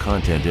force in the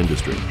content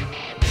industry.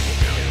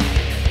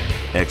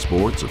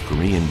 Exports of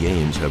Korean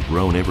games have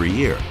grown every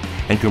year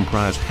and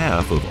comprise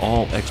half of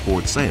all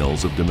export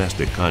sales of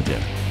domestic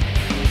content.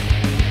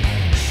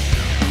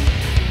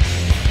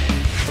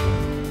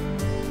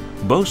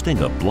 Boasting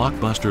a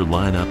blockbuster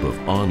lineup of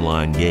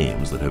online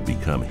games that have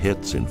become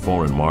hits in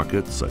foreign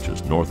markets such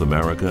as North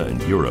America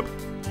and Europe,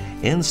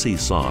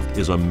 NCSoft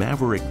is a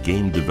maverick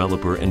game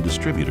developer and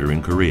distributor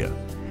in Korea,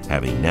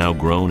 having now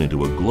grown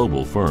into a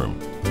global firm.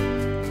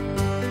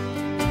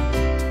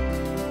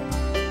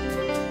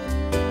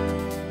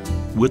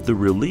 With the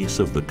release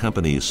of the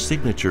company's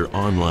signature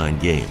online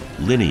game,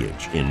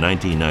 Lineage, in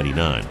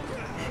 1999,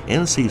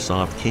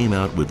 NCSoft came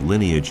out with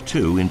Lineage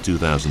 2 in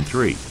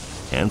 2003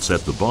 and set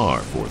the bar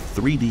for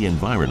 3D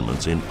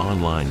environments in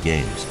online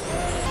games.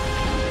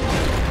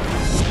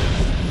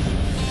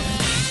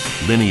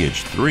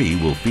 Lineage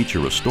 3 will feature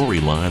a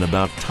storyline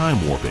about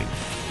time warping.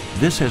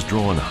 This has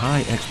drawn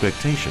high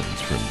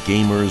expectations from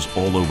gamers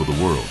all over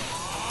the world.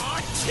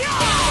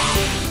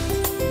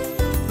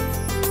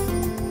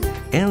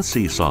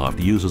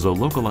 NCSoft uses a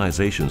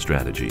localization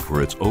strategy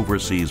for its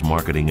overseas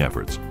marketing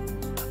efforts.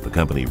 The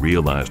company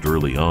realized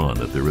early on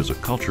that there is a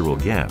cultural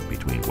gap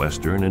between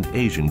Western and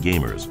Asian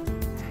gamers,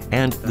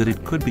 and that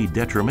it could be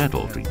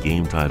detrimental to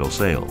game title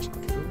sales.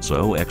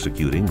 So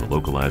executing the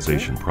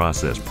localization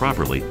process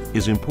properly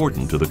is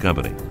important to the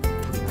company.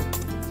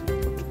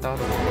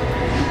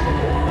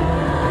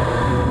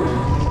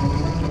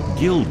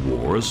 Guild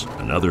Wars,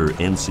 another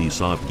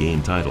NCSoft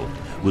game title,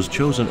 was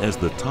chosen as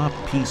the top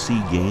PC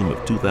game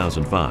of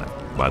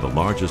 2005 by the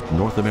largest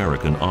North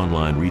American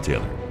online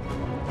retailer.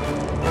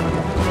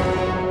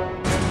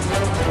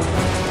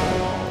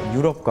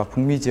 유럽과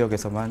북미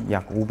지역에서만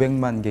약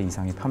 500만 개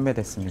이상이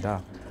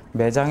판매됐습니다.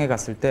 매장에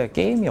갔을 때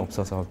게임이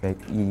없어서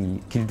이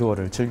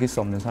길드워를 즐길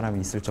수 없는 사람이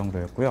있을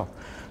정도였고요.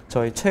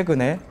 저희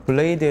최근에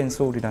블레이드 앤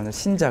소울이라는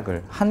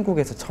신작을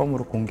한국에서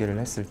처음으로 공개를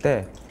했을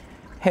때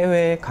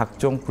해외의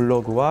각종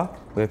블로그와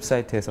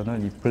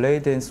웹사이트에서는 이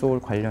블레이드 앤 소울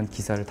관련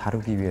기사를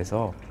다루기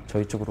위해서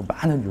저희 쪽으로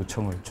많은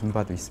요청을 준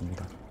바도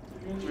있습니다.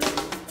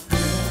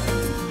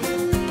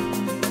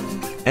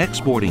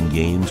 Exporting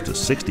games to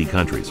 60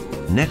 countries,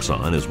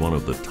 Nexon is one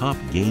of the top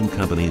game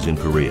companies in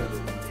Korea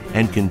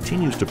and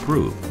continues to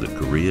prove that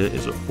Korea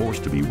is a force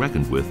to be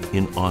reckoned with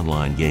in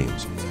online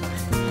games.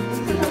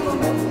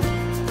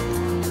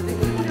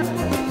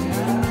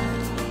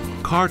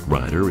 Kart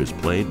Rider is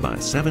played by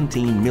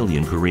 17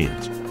 million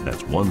Koreans.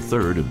 That's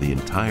 1/3 of the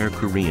entire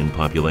Korean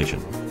population.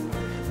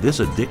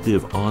 This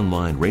addictive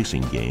online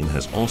racing game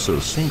has also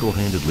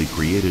single-handedly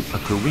created a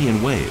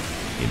Korean wave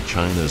in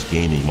China's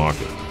gaming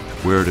market,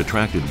 where it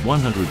attracted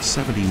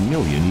 170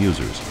 million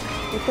users.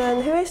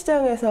 일단 해외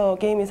시장에서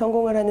게임이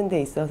성공을 하는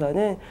데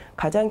있어서는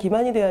가장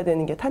기반이 되어야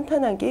되는 게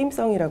탄탄한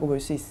게임성이라고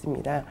볼 수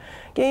있습니다.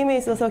 게임에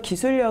있어서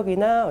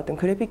기술력이나 어떤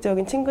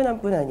그래픽적인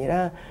친근함뿐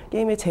아니라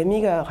게임의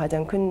재미가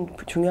가장 큰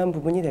중요한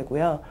부분이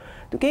되고요.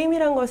 또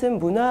게임이란 것은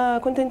문화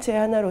콘텐츠의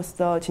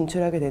하나로서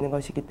진출하게 되는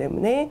것이기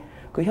때문에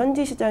그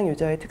현지 시장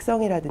유저의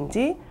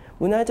특성이라든지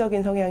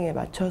문화적인 성향에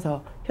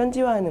맞춰서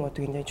현지화하는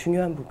것도 굉장히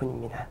중요한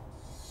부분입니다.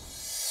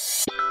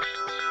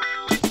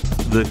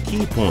 The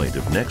key point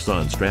of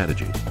Nexon's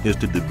strategy is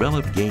to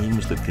develop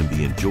games that can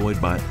be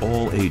enjoyed by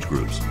all age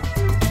groups.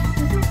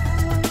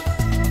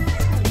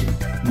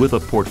 With a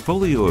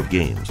portfolio of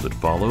games that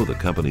follow the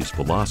company's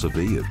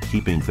philosophy of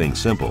keeping things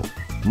simple,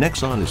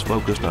 Nexon is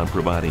focused on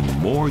providing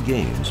more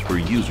games for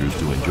users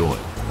to enjoy.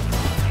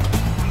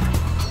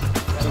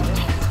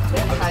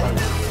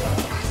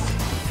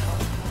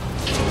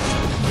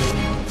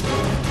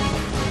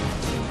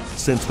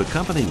 Since the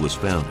company was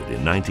founded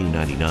in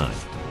 1999,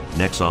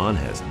 Nexon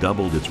has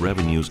doubled its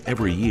revenues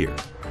every year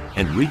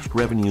and reached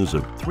revenues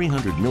of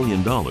 $300 million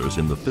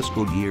in the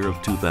fiscal year of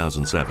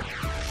 2007,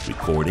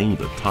 recording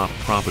the top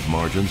profit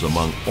margins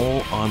among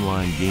all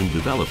online game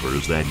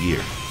developers that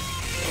year.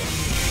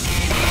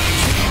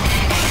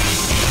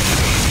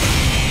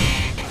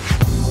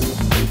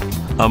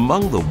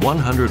 Among the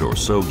 100 or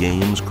so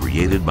games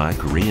created by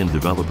Korean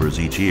developers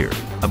each year,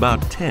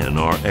 about 10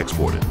 are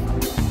exported.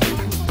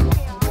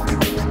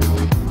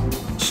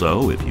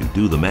 So, if you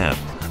do the math,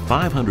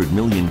 500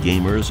 million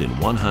gamers in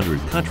 100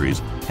 countries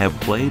have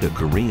played a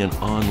Korean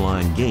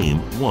online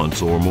game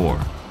once or more.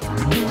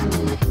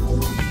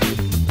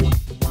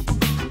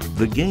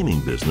 The gaming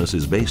business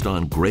is based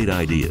on great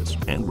ideas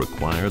and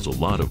requires a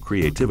lot of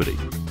creativity.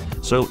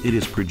 So it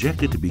is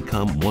projected to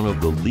become one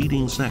of the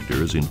leading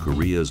sectors in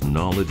Korea's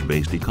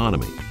knowledge-based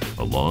economy,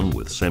 along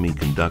with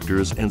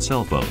semiconductors and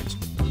cell phones.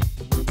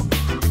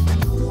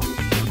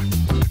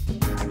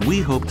 We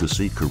hope to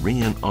see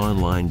Korean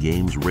online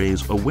games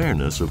raise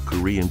awareness of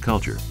Korean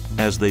culture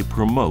as they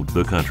promote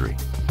the country.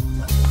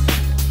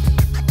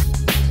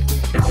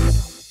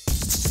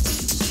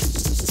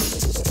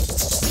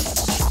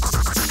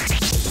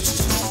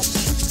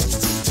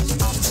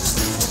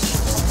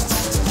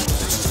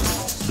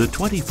 The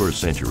 21st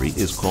century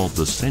is called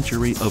the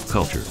century of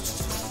culture.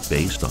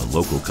 Based on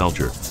local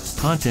culture,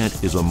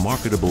 content is a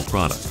marketable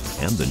product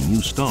and the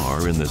new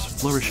star in this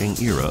flourishing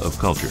era of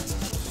culture.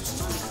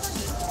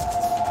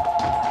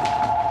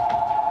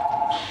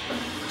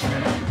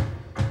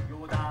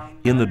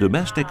 In the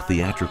domestic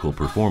theatrical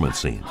performance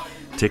scene,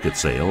 ticket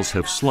sales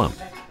have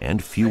slumped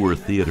and fewer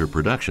theater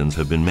productions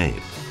have been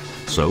made.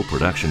 So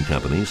production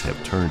companies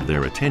have turned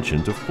their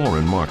attention to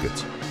foreign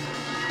markets.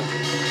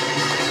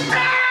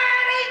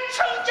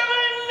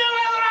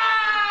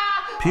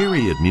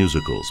 Period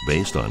musicals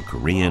based on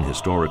Korean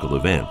historical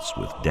events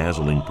with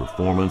dazzling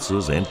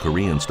performances and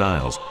Korean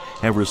styles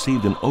have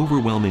received an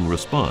overwhelming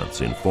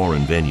response in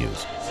foreign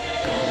venues.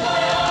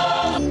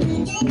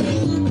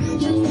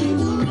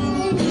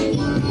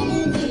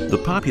 The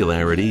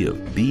popularity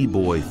of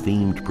b-boy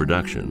themed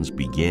productions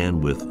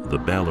began with The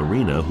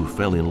Ballerina Who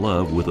Fell in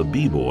Love with a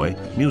B-Boy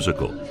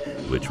musical,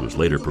 which was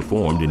later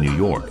performed in New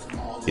York.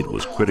 It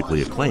was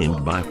critically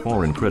acclaimed by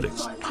foreign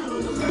critics.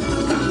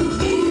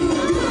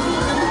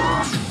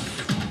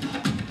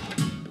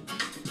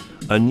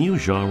 A new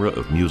genre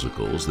of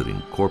musicals that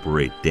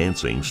incorporate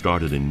dancing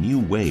started a new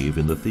wave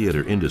in the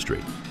theater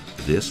industry.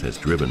 This has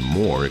driven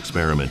more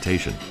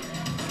experimentation.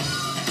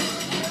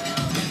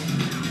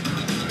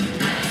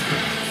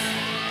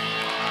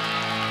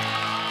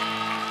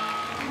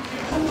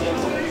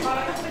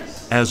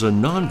 As a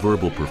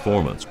nonverbal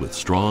performance with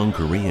strong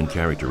Korean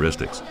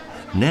characteristics,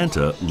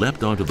 Nanta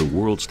leapt onto the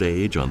world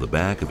stage on the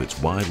back of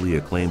its widely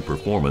acclaimed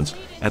performance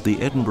at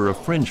the Edinburgh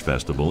Fringe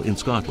Festival in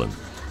Scotland.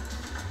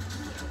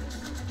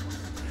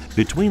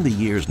 Between the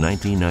years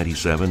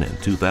 1997 and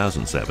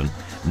 2007,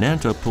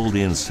 Nanta pulled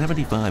in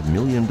 $75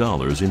 million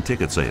in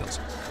ticket sales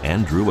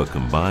and drew a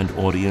combined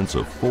audience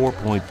of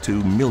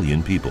 4.2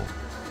 million people.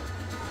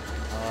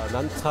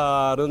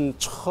 난타는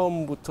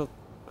처음부터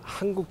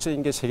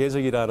한국적인 게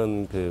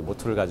세계적이라는 그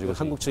모토를 가지고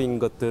한국적인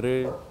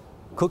것들을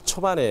극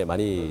초반에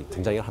많이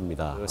등장을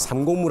합니다.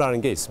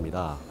 삼고무라는 게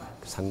있습니다.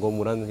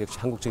 삼고무는 역시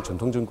한국적인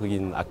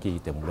전통적인 악기이기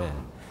때문에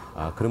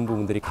그런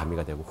부분들이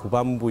가미가 되고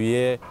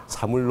후반부에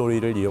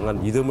사물놀이를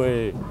이용한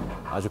리듬을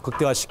아주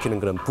극대화시키는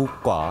그런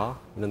북과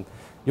이런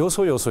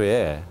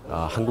요소에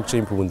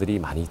한국적인 부분들이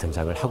많이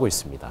등장을 하고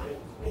있습니다.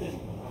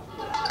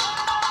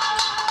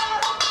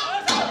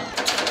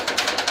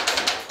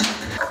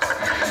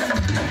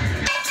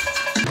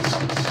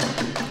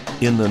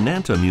 In the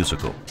Nanta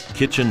musical,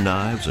 kitchen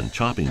knives and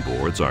chopping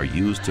boards are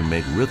used to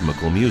make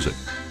rhythmical music.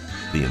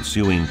 The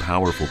ensuing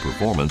powerful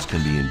performance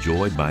can be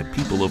enjoyed by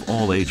people of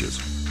all ages.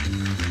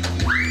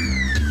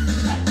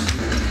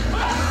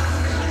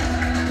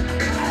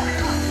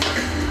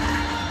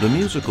 The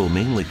musical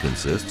mainly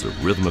consists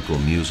of rhythmical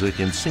music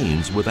and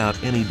scenes without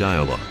any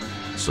dialogue,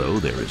 so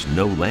there is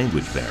no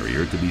language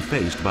barrier to be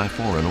faced by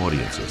foreign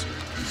audiences.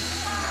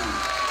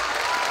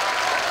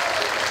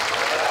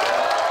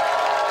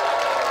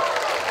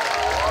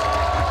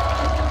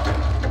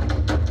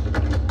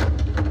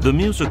 The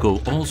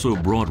musical also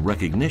brought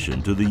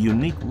recognition to the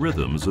unique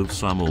rhythms of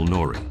Samul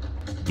Nori,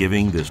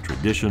 giving this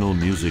traditional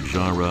music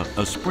genre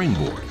a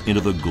springboard into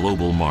the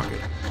global market.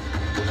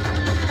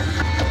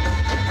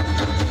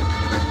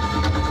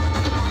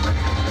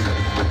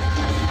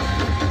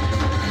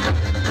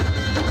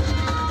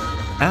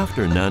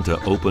 After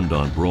Nanta opened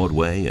on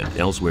Broadway and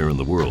elsewhere in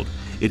the world,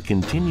 it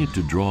continued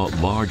to draw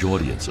large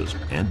audiences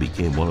and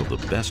became one of the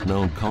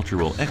best-known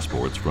cultural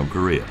exports from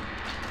Korea.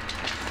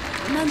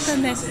 なんか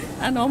ね、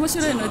面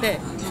白いので、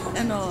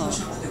今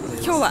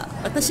日は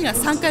私が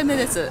3回目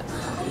です。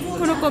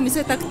この子を見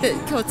せたくて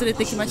今日連れ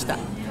てきました。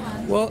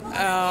Well,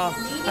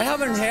 I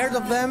haven't heard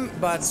of them,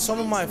 but some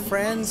of my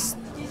friends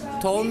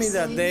told me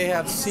that they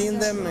have seen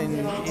them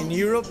in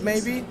Europe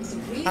maybe,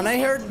 and I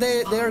heard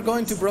they are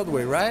going to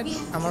Broadway, right?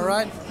 Am I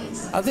right?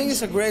 I think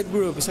it's a great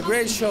group. It's a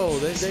great show.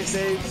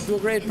 They do a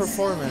great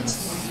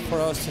performance for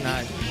us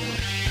tonight.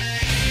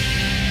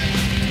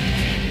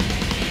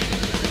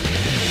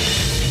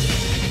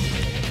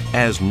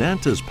 As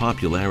Nanta's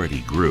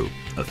popularity grew,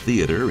 a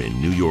theater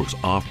in New York's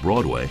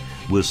Off-Broadway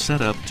was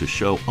set up to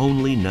show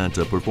only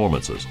Nanta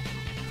performances.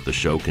 The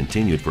show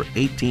continued for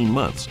 18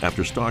 months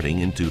after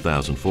starting in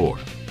 2004.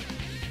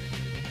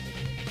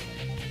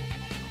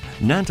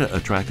 Nanta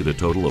attracted a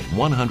total of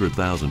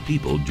 100,000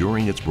 people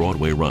during its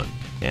Broadway run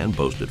and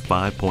boasted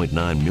 $5.9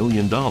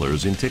 million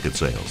in ticket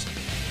sales.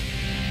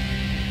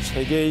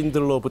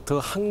 세계인들로부터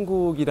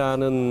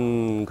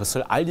한국이라는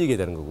것을 알리게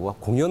되는 거고,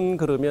 공연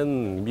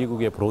그러면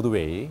미국의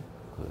브로드웨이,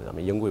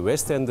 그다음에 영국의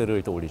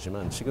웨스트엔드를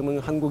떠올리지만 지금은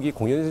한국이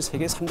공연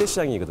세계 3대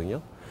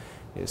시장이거든요.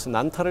 그래서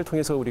난타를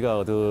통해서 우리가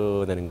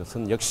얻어내는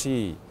것은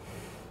역시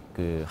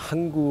그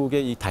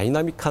한국의 이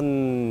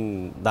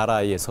다이나믹한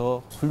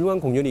나라에서 훌륭한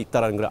공연이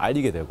있다는 걸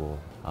알리게 되고,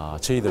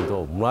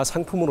 저희들도 문화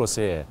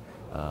상품으로서의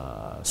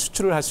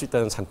수출을 할 수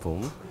있다는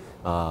상품,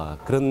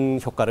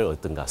 그런 효과를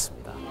얻던 것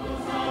같습니다.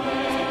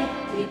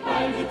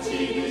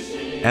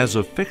 As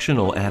a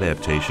fictional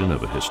adaptation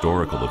of a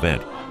historical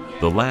event,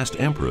 The Last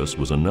Empress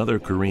was another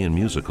Korean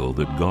musical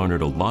that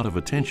garnered a lot of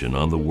attention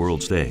on the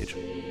world stage.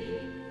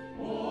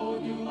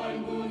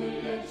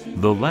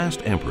 The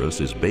Last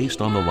Empress is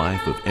based on the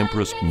life of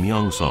Empress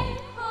Myeongsong,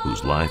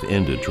 whose life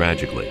ended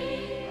tragically.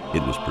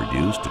 It was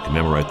produced to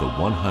commemorate the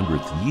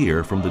 100th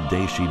year from the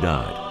day she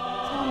died.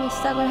 처음에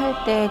시작을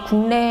할 때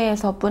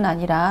국내에서뿐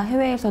아니라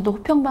해외에서도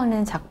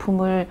호평받는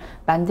작품을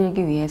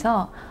만들기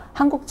위해서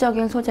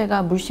한국적인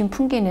소재가 물씬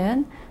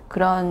풍기는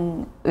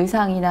그런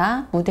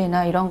의상이나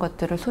무대나 이런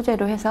것들을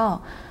소재로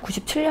해서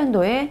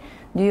 97년도에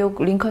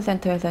뉴욕 링컨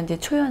센터에서 이제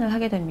초연을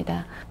하게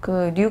됩니다.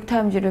 그 뉴욕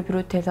타임즈를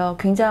비롯해서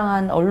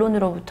굉장한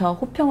언론으로부터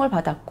호평을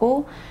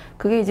받았고,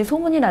 그게 이제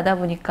소문이 나다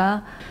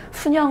보니까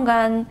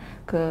수년간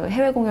그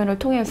해외 공연을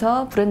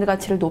통해서 브랜드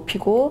가치를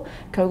높이고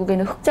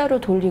결국에는 흑자로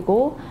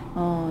돌리고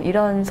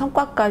이런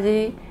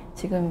성과까지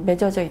지금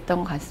맺어져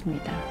있던 것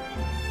같습니다.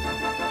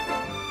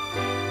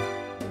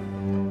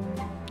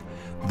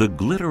 The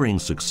glittering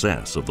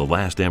success of The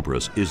Last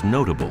Empress is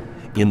notable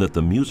in that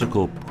the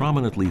musical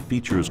prominently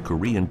features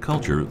Korean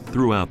culture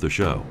throughout the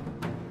show.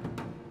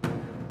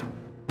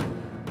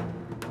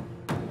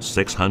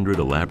 600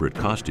 elaborate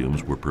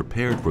costumes were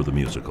prepared for the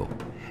musical,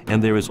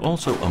 and there is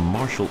also a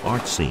martial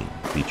arts scene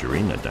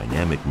featuring a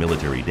dynamic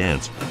military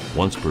dance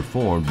once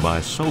performed by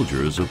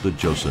soldiers of the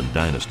Joseon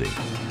dynasty.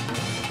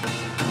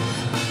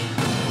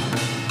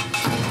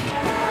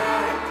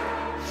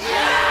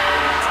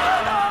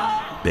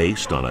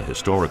 Based on a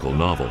historical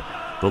novel,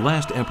 The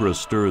Last Empress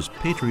stirs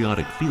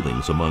patriotic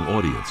feelings among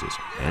audiences,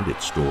 and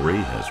its story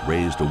has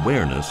raised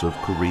awareness of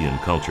Korean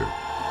culture.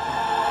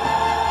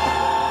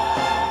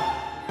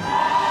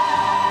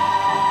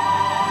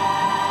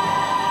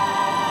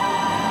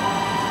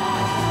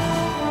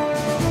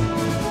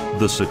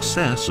 The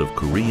success of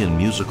Korean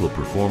musical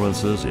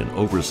performances in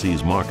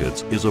overseas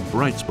markets is a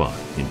bright spot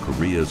in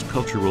Korea's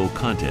cultural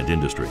content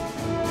industry.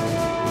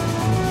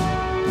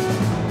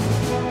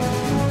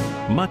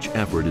 Much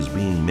effort is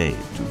being made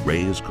to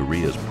raise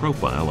Korea's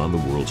profile on the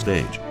world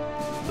stage.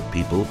 The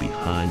people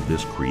behind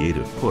this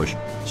creative push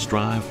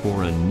strive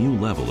for a new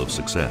level of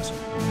success.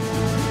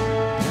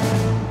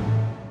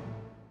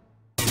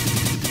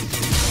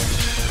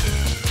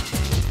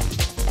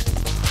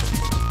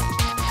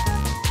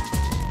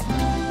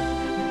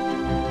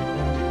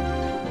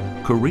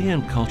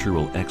 Korean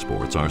cultural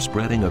exports are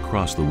spreading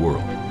across the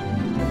world.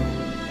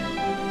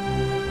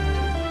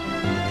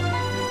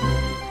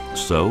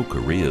 So,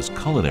 Korea's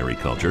culinary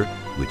culture,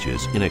 which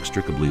is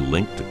inextricably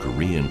linked to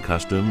Korean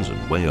customs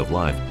and way of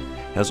life,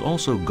 has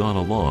also gone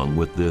along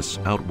with this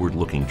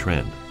outward-looking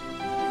trend.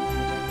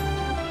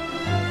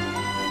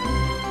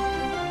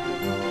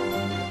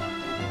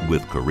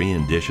 With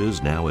Korean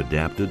dishes now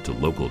adapted to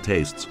local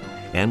tastes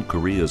and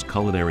Korea's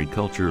culinary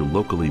culture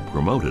locally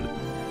promoted,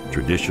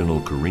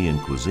 traditional Korean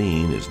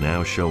cuisine is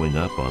now showing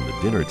up on the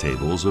dinner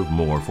tables of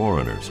more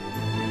foreigners.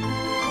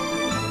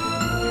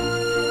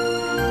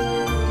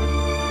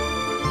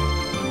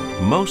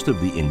 Most of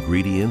the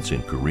ingredients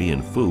in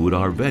Korean food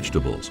are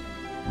vegetables.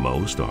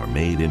 Most are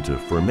made into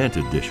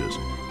fermented dishes.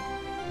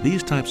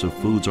 these types of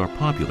foods are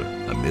popular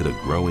amid a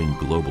growing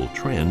global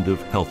trend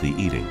of healthy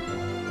eating.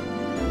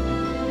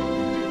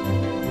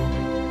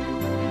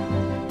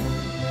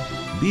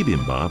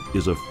 Bibimbap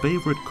is a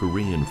favorite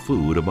Korean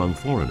food among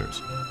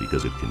foreigners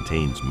because it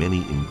contains many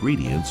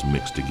ingredients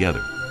mixed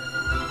together.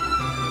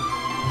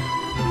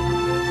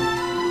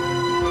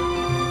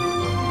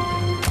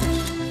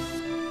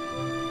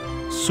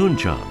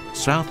 Suncheon,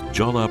 South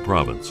Jeolla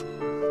Province.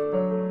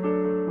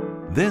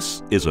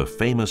 This is a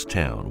famous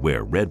town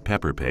where red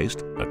pepper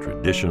paste, a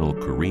traditional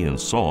Korean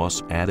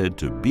sauce added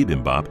to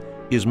bibimbap,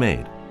 is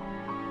made.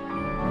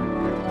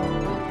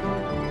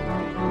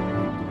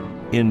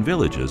 In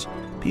villages,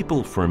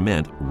 people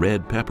ferment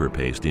red pepper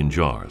paste in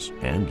jars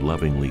and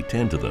lovingly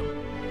tend to them.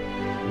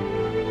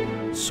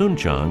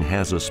 Suncheon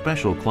has a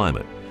special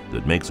climate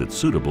that makes it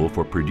suitable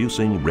for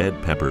producing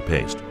red pepper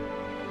paste.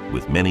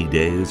 With many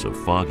days of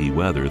foggy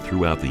weather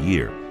throughout the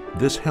year,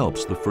 this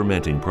helps the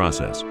fermenting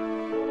process.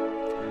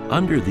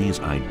 Under these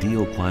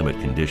ideal climate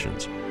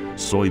conditions,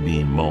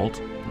 soybean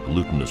malt,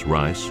 glutinous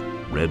rice,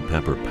 red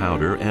pepper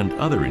powder, and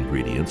other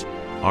ingredients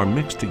are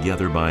mixed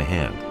together by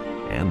hand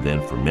and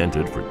then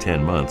fermented for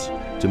 10 months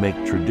to make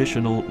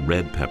traditional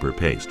red pepper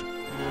paste.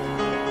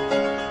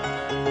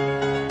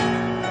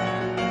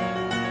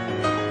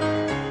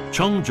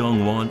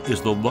 Chungjongwon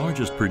is the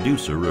largest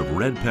producer of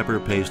red pepper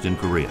paste in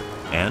Korea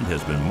and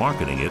has been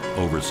marketing it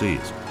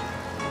overseas.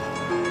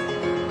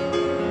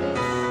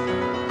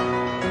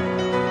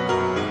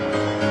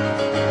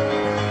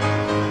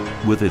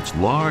 With its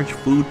large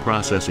food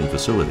processing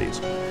facilities,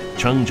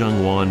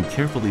 Chungjongwon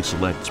carefully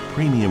selects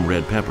premium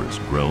red peppers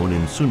grown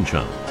in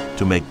Suncheon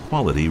to make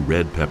quality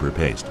red pepper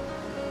paste.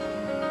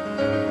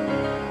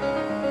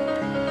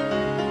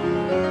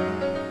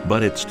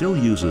 But it still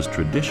uses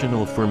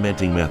traditional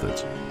fermenting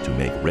methods to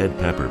make red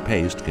pepper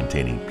paste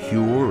containing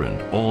pure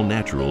and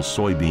all-natural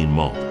soybean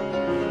malt.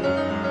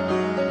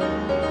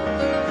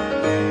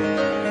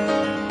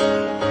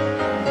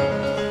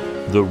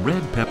 The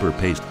red pepper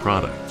paste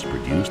products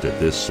produced at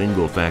this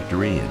single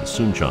factory in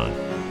Suncheon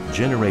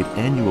generate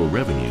annual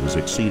revenues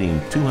exceeding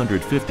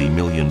 $250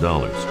 million.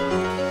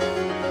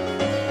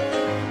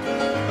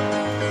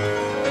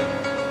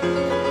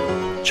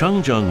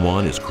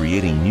 Chungjongwon is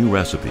creating new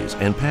recipes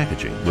and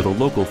packaging with a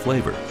local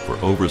flavor for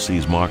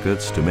overseas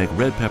markets to make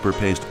red pepper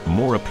paste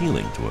more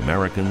appealing to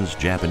Americans,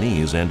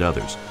 Japanese, and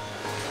others.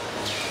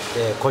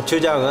 네,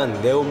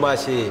 고추장은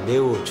매운맛이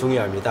매우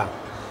중요합니다.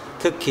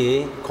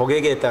 특히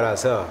고객에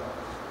따라서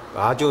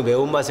아주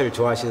매운맛을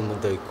좋아하시는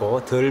분도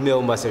있고 덜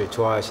매운맛을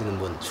좋아하시는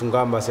분,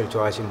 중간 맛을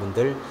좋아하시는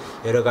분들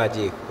여러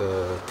가지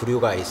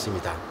부류가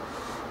있습니다.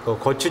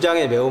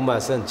 고추장의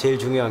매운맛은 제일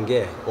중요한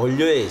게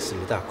원료에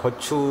있습니다.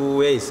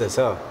 고추에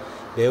있어서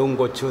매운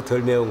고추,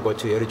 덜 매운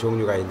고추 여러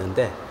종류가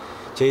있는데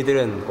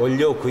저희들은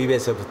원료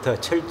구입에서부터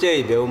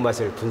철저히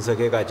매운맛을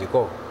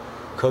분석해가지고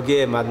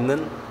거기에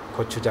맞는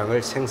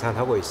고추장을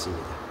생산하고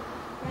있습니다.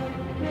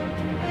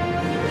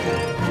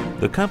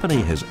 The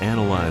company has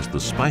analyzed the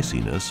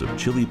spiciness of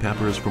chili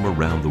peppers from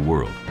around the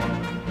world.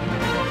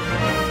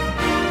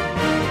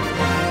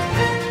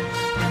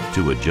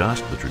 To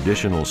adjust the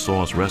traditional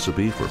sauce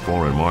recipe for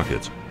foreign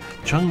markets,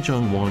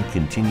 Chungjongwon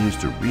continues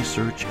to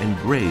research and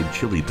grade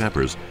chili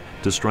peppers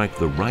to strike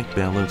the right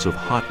balance of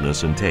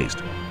hotness and taste,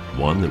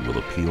 one that will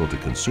appeal to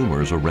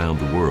consumers around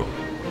the world.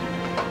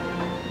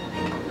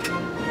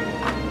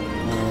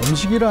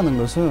 음식이라는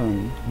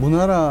것은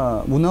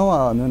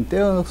문화와는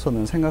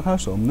떼어서는 생각할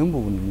수 없는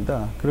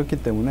부분입니다. 그렇기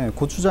때문에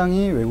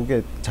고추장이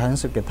외국에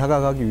자연스럽게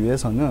다가가기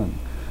위해서는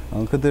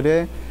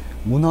그들의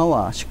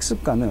문화와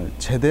식습관을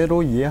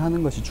제대로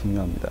이해하는 것이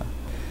중요합니다.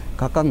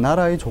 각각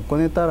나라의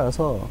조건에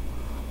따라서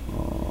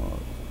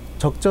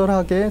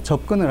적절하게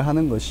접근을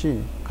하는 것이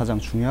가장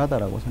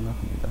중요하다고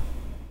생각합니다.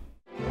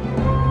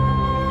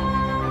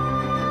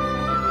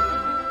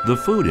 The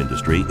food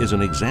industry is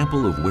an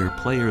example of where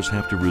players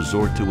have to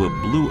resort to a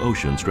blue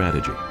ocean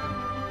strategy.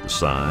 The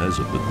size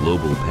of the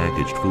global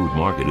packaged food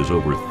market is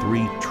over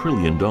 $3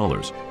 trillion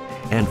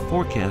and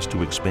forecast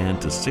to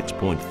expand to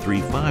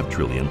 $6.35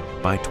 trillion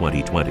by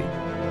 2020.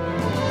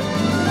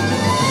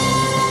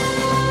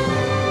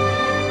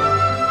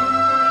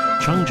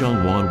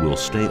 Chungjongwon will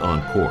stay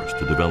on course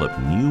to develop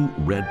new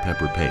red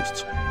pepper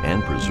pastes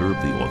and preserve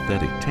the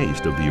authentic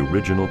taste of the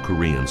original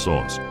Korean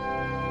sauce.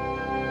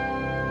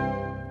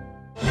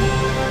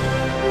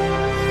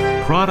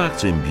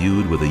 Products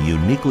imbued with a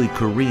uniquely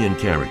Korean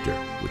character,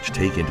 which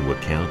take into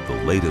account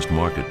the latest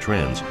market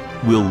trends,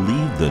 will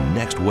lead the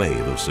next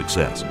wave of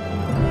success.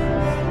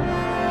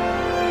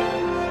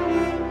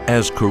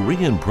 As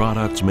Korean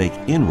products make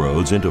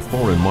inroads into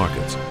foreign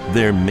markets,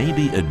 there may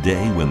be a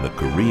day when the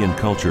Korean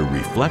culture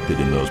reflected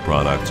in those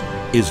products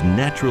is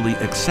naturally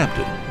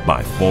accepted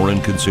by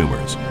foreign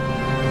consumers.